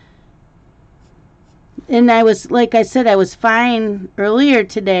 And I was, like I said, I was fine earlier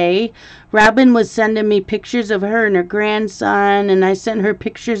today. Robin was sending me pictures of her and her grandson, and I sent her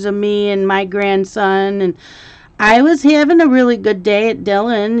pictures of me and my grandson, and I was having a really good day at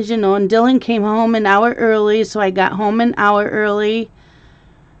Dylan's, you know, and Dylan came home an hour early, so I got home an hour early.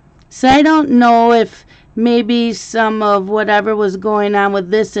 So I don't know if maybe some of whatever was going on with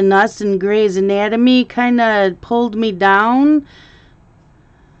This and Us and Grey's Anatomy kind of pulled me down,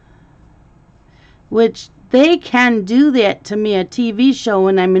 which they can do that to me, a TV show,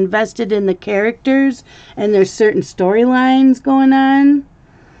 when I'm invested in the characters and there's certain storylines going on.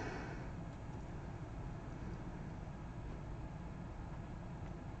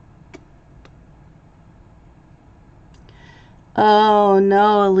 Oh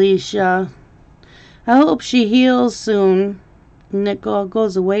no, Alicia. I hope she heals soon and it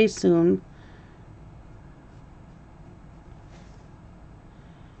goes away soon.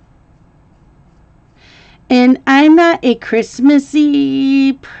 And I'm not a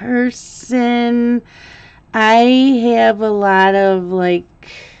Christmassy person. I have a lot of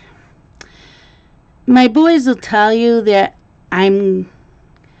like, my boys will tell you that I'm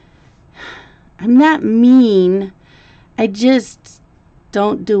not mean. I just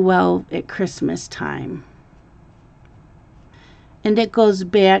don't do well at Christmas time. And it goes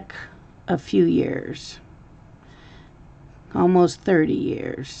back a few years. Almost 30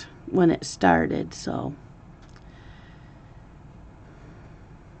 years when it started, so.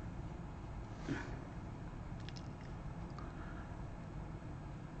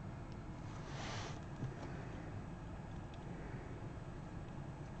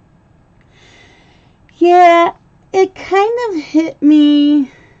 Yeah, it kind of hit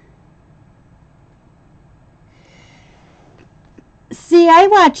me. See, I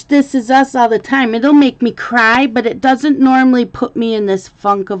watch This Is Us all the time. It'll make me cry, but it doesn't normally put me in this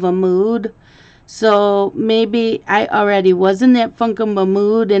funk of a mood. So maybe I already was in that funk of a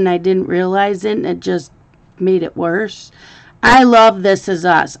mood and I didn't realize it and it just made it worse. I love This Is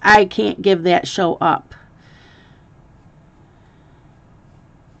Us. I can't give that show up.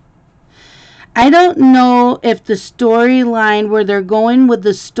 I don't know if the storyline, where they're going with the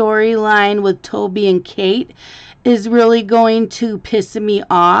storyline with Toby and Kate, is really going to piss me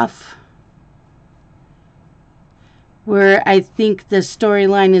off. Where I think the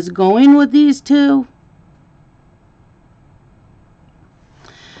storyline is going with these two.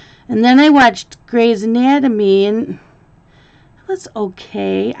 And then I watched Grey's Anatomy and it was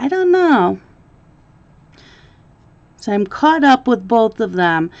okay. I don't know. So I'm caught up with both of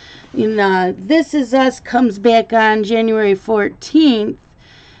them. This Is Us comes back on January 14th.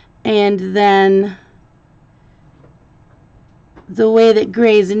 And then the way that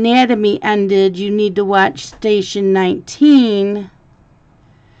Grey's Anatomy ended, you need to watch Station 19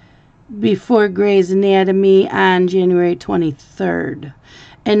 before Grey's Anatomy on January 23rd.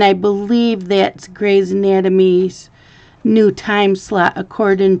 And I believe that's Grey's Anatomy's new time slot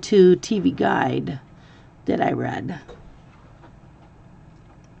according to TV Guide that I read.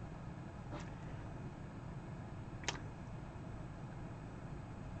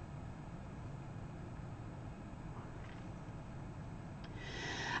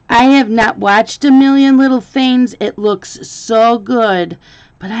 I have not watched A Million Little Things. It looks so good,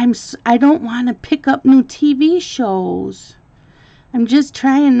 but I don't want to pick up new TV shows. I'm just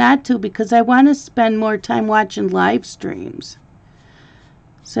trying not to because I want to spend more time watching live streams.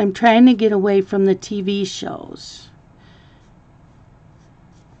 So I'm trying to get away from the TV shows.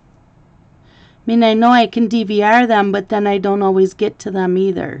 I mean, I know I can DVR them, but then I don't always get to them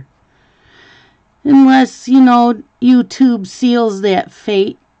either. Unless, YouTube seals that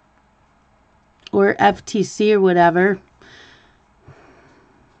fate. Or FTC or whatever.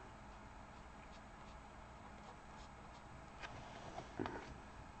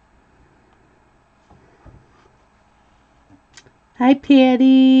 Hi,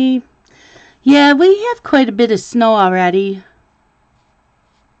 Patty. Yeah, we have quite a bit of snow already.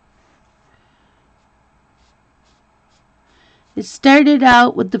 It started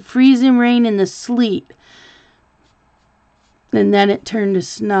out with the freezing rain and the sleet. And then it turned to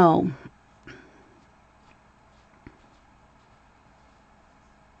snow.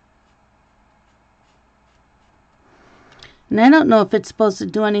 And I don't know if it's supposed to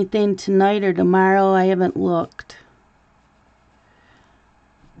do anything tonight or tomorrow. I haven't looked.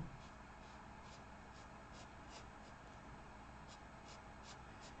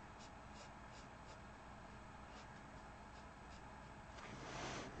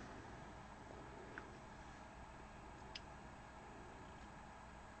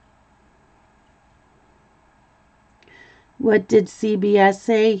 What did CBS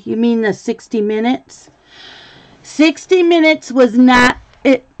say? You mean the 60 Minutes? 60 Minutes was not,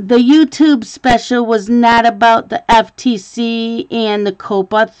 the YouTube special was not about the FTC and the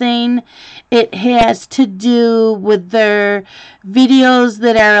COPA thing. It has to do with their videos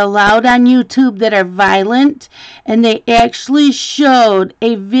that are allowed on YouTube that are violent. And they actually showed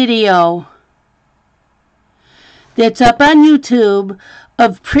a video that's up on YouTube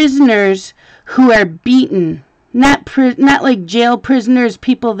of prisoners who are beaten. Not like jail prisoners,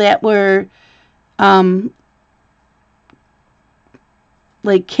 people that were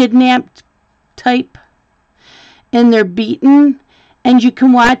like kidnapped type, and they're beaten, and you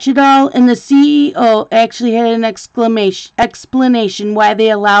can watch it all. And the CEO actually had an explanation why they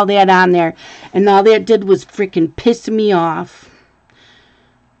allow that on there, and all that did was freaking piss me off.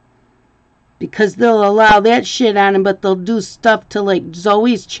 Because they'll allow that shit on them, but they'll do stuff to like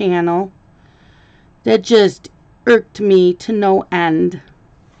Zoe's channel that just irked me to no end.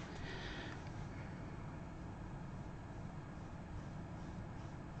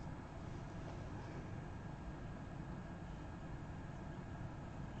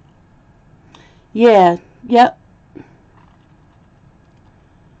 Yeah, yep.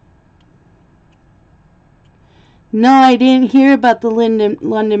 No, I didn't hear about the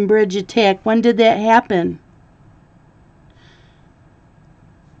London Bridge attack. When did that happen?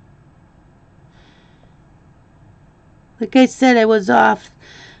 Like I said, I was off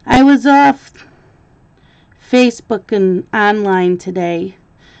Facebook and online today.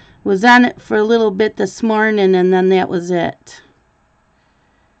 Was on it for a little bit this morning, and then that was it.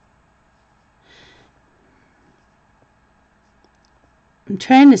 I'm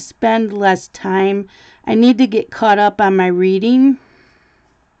trying to spend less time. I need to get caught up on my reading.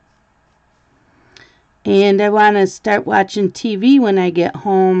 And I want to start watching TV when I get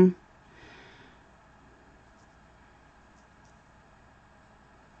home.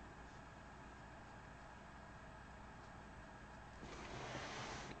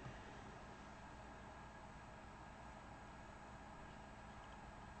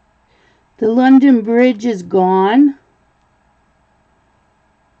 The London Bridge is gone.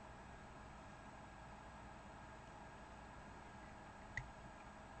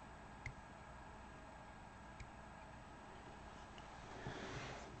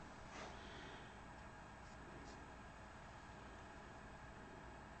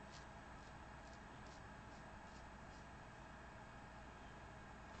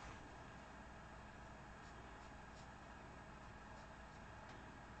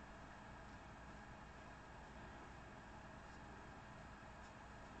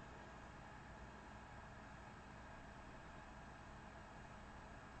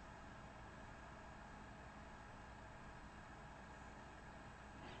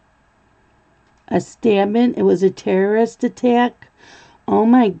 A stabbing. It was a terrorist attack. Oh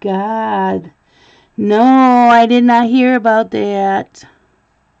my God. No, I did not hear about that.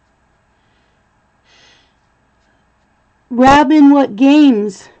 Robin, what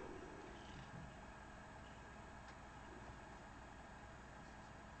games?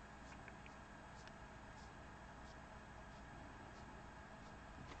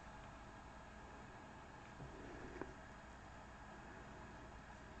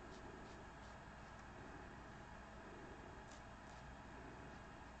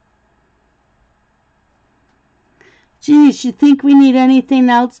 Geez, you think we need anything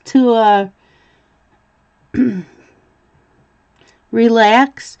else to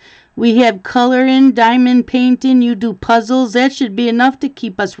relax? We have coloring, diamond painting, you do puzzles. That should be enough to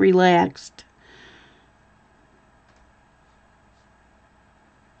keep us relaxed.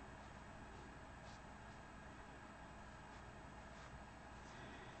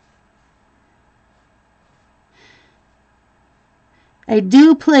 I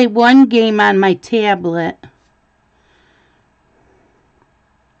do play one game on my tablet.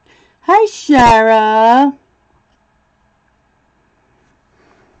 Hi, Shara.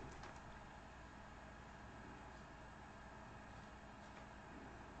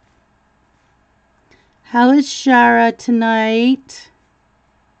 How is Shara tonight?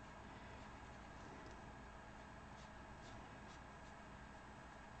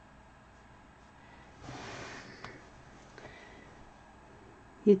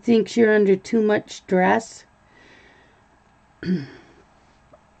 He thinks you're under too much stress?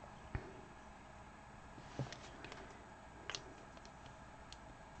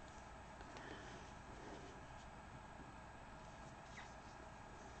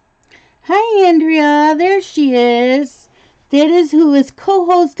 Hi, Andrea. There she is. That is who is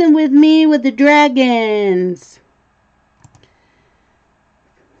co-hosting with me with the dragons.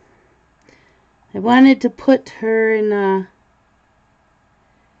 I wanted to put her in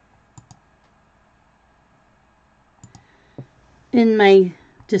my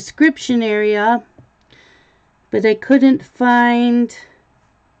description area, but I couldn't find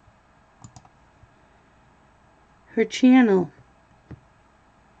her channel.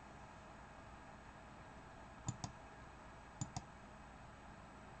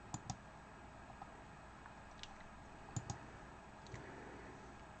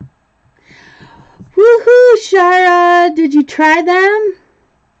 Woohoo, Shara! Did you try them?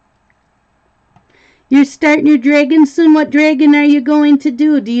 You're starting your dragon soon. What dragon are you going to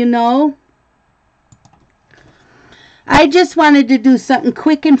do? Do you know? I just wanted to do something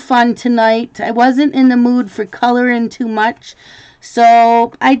quick and fun tonight. I wasn't in the mood for coloring too much,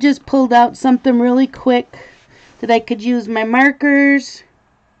 so I just pulled out something really quick that I could use my markers.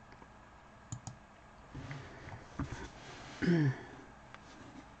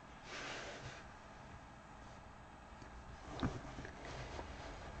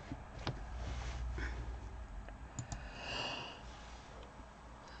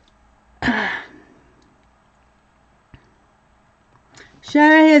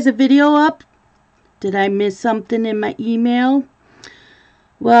 Shara has a video up. Did I miss something in my email?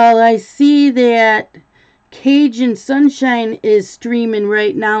 Well, I see that Cajun Sunshine is streaming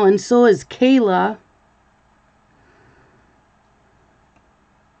right now, and so is Kayla.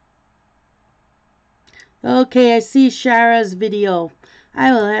 Okay, I see Shara's video.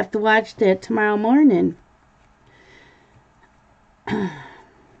 I will have to watch that tomorrow morning. Hi,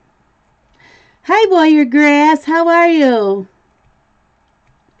 Warrior Grass. How are you?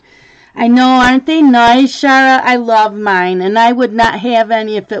 I know, aren't they nice, Shara? I love mine, and I would not have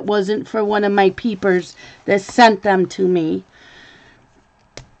any if it wasn't for one of my peepers that sent them to me.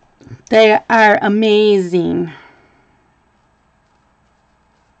 They are amazing.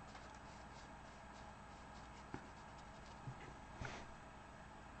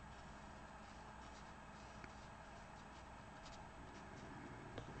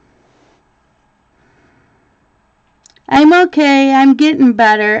 I'm okay. I'm getting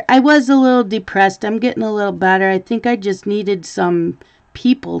better. I was a little depressed. I'm getting a little better. I think I just needed some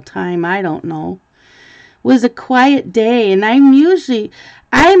people time. I don't know. It was a quiet day, and I'm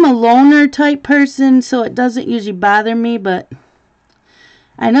a loner type person, so it doesn't usually bother me, but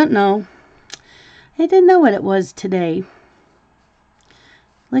I don't know. I didn't know what it was today.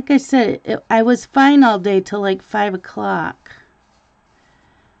 Like I said, I was fine all day till like 5 o'clock.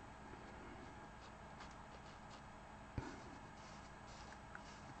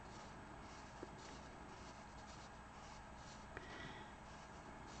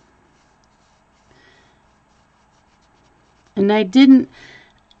 And I didn't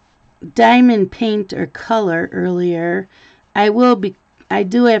diamond paint or color earlier. I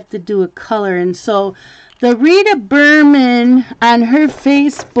do have to do a color, and so the Rita Berman on her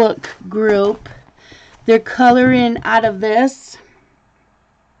Facebook group, they're coloring out of this,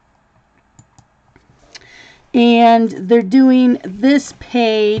 and they're doing this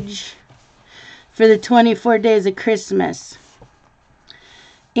page for the 24 days of Christmas.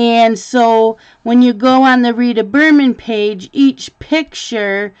 And so when you go on the Rita Berman page, each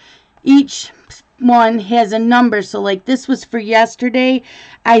picture, each one has a number. So like this was for yesterday.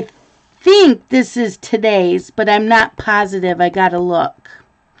 I think this is today's, but I'm not positive. I gotta look.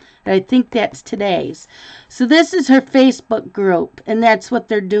 I think that's today's. So this is her Facebook group, and that's what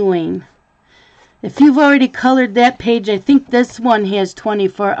they're doing. If you've already colored that page, I think this one has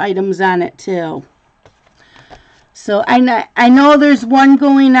 24 items on it too. So I know there's one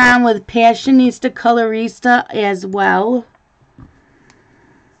going on with Passionista Colorista as well.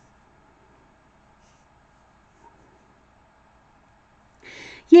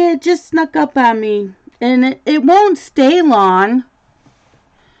 Yeah, it just snuck up on me. And it won't stay long.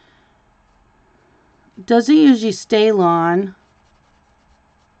 It doesn't usually stay long.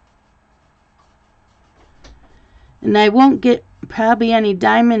 And I won't get probably any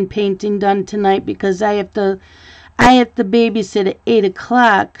diamond painting done tonight because I have to babysit at 8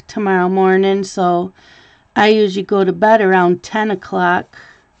 o'clock tomorrow morning, so I usually go to bed around 10 o'clock.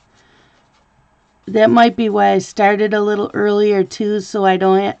 That might be why I started a little earlier too, so I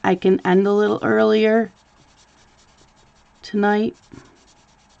can end a little earlier tonight.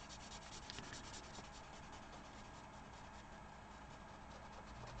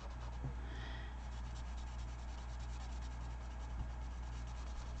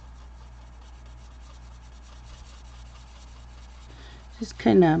 Just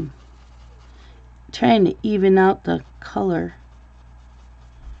kind of trying to even out the color.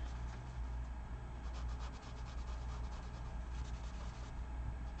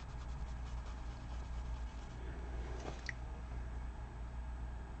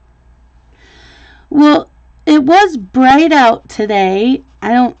 Well, it was bright out today.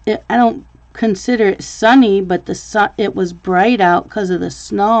 I don't consider it sunny, but it was bright out because of the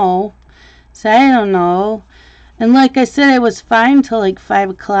snow. So I don't know. And like I said, I was fine till like 5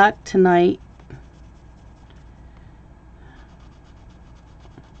 o'clock tonight.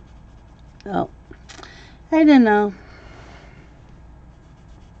 So, I don't know.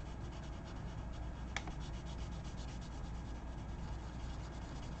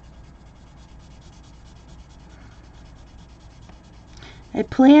 I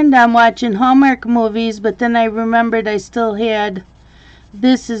planned on watching Hallmark movies, but then I remembered I still had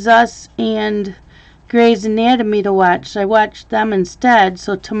This Is Us and Grey's Anatomy to watch, so I watched them instead.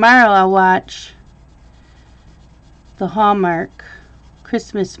 So tomorrow I'll watch the Hallmark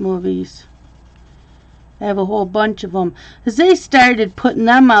Christmas movies. I have a whole bunch of them, because they started putting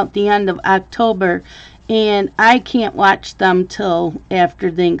them out the end of October, and I can't watch them till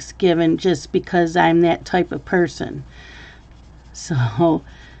after Thanksgiving just because I'm that type of person. So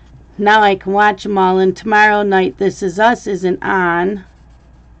now I can watch them all, and tomorrow night This Is Us isn't on.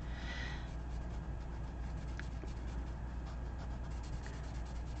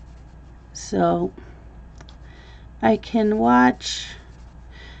 So I can watch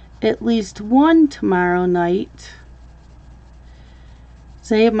at least one tomorrow night.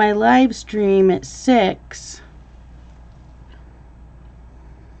 So I have my live stream at 6.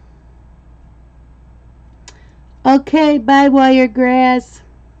 Okay, bye, Wiregrass.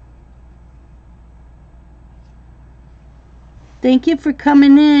 Thank you for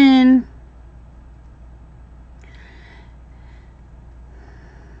coming in.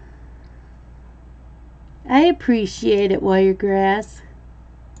 I appreciate it, Wiregrass.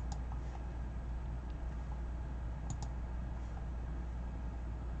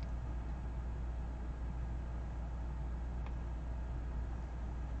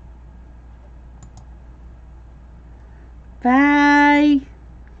 Bye.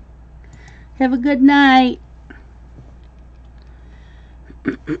 Have a good night.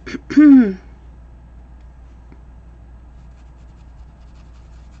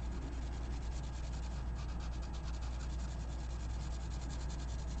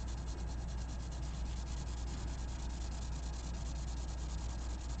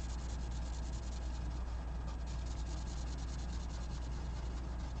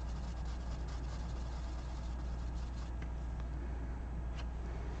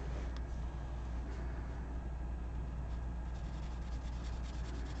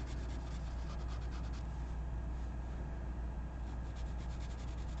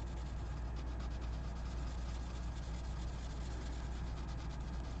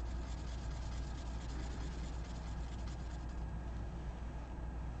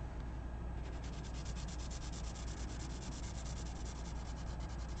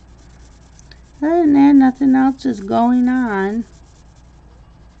 Other than that, nothing else is going on.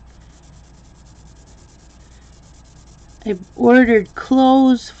 I ordered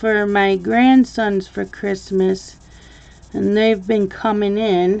clothes for my grandsons for Christmas, and they've been coming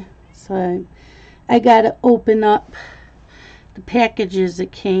in. So I got to open up the packages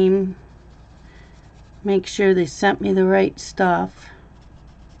that came, make sure they sent me the right stuff.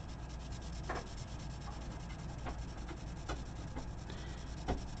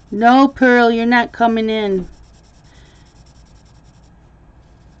 No, Pearl, you're not coming in.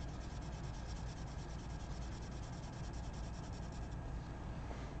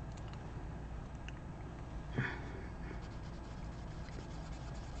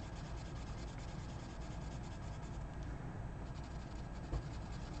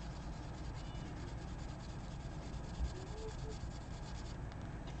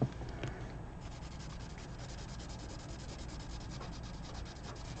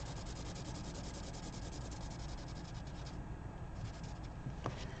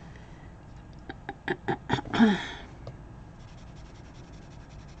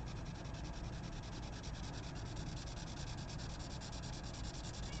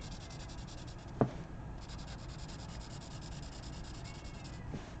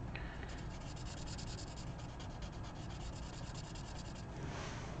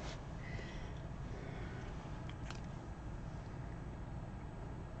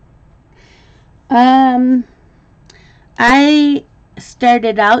 I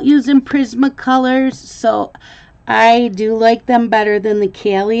started out using Prismacolors, so I do like them better than the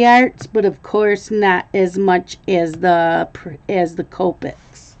Cali Arts, but of course not as much as the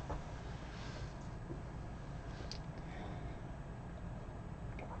Copics.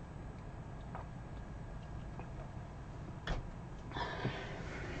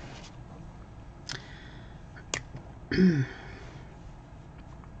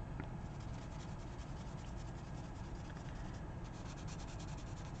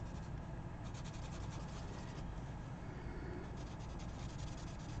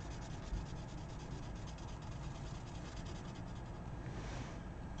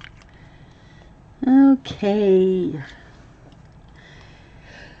 Okay.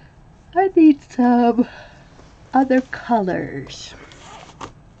 I need some other colors.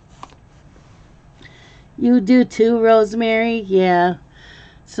 You do too, Rosemary? Yeah.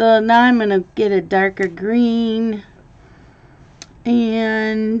 So now I'm going to get a darker green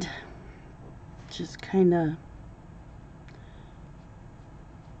and just kind of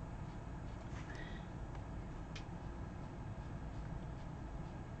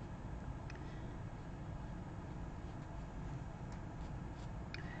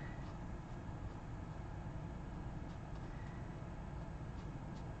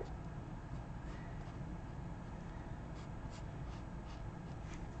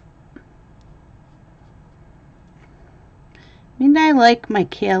I like my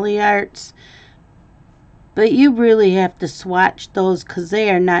Cali Arts, but you really have to swatch those because they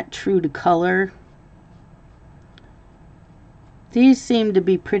are not true to color. These seem to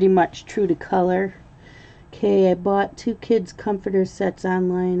be pretty much true to color. Okay, I bought 2 kids comforter sets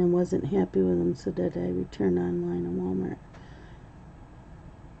online and wasn't happy with them, so did I return online on Walmart.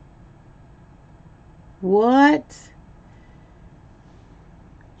 What?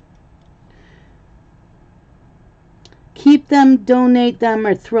 Keep them, donate them,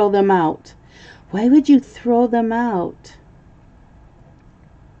 or throw them out. Why would you throw them out?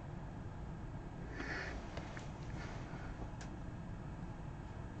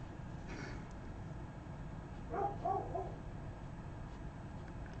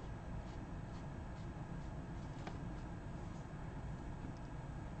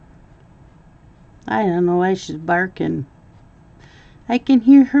 I don't know why she's barking. I can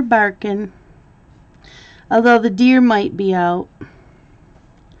hear her barking. Although the deer might be out.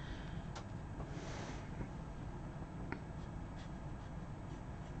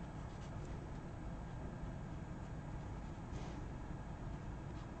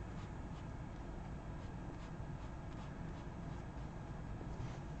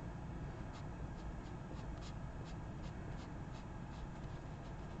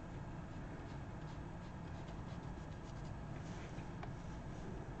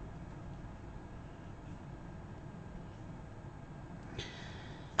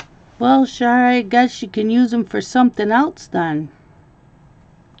 Well, sure, I guess you can use them for something else then.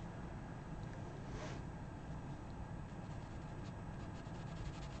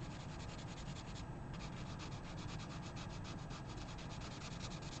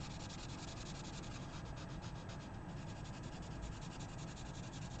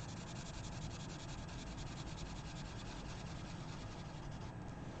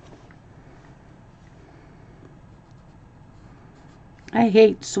 I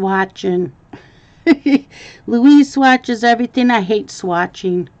hate swatching. Louise swatches everything. I hate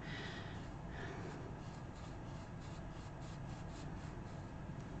swatching.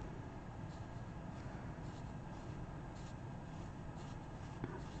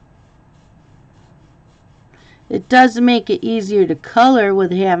 It does make it easier to color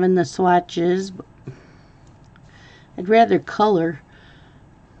with having the swatches. I'd rather color.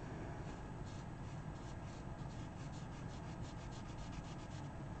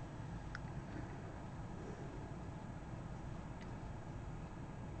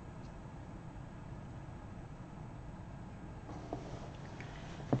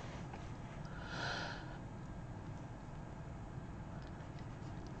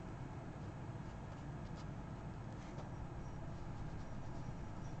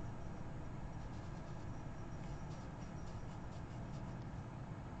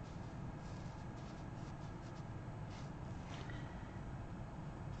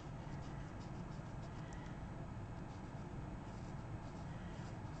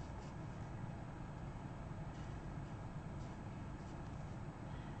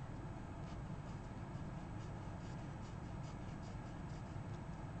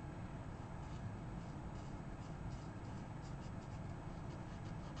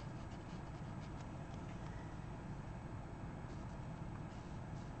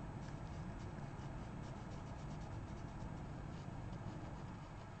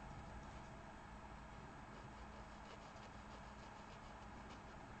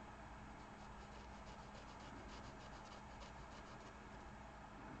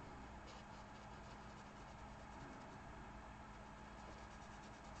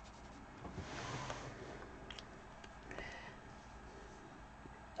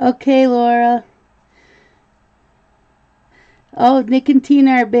 Okay, Laura. Oh, Nick and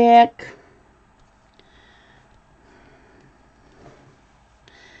Tina are back.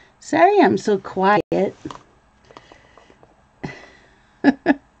 Sorry I'm so quiet. Like,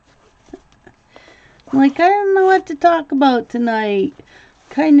 I don't know what to talk about tonight.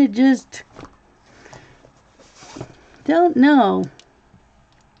 Kind of just don't know.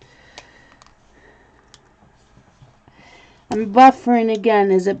 I'm buffering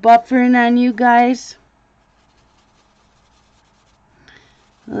again. Is it buffering on you guys?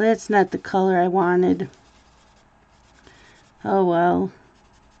 Well, that's not the color I wanted. Oh well.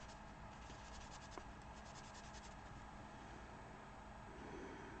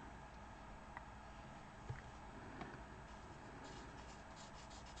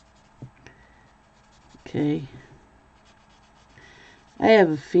 Okay. I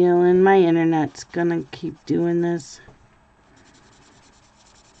have a feeling my internet's gonna keep doing this.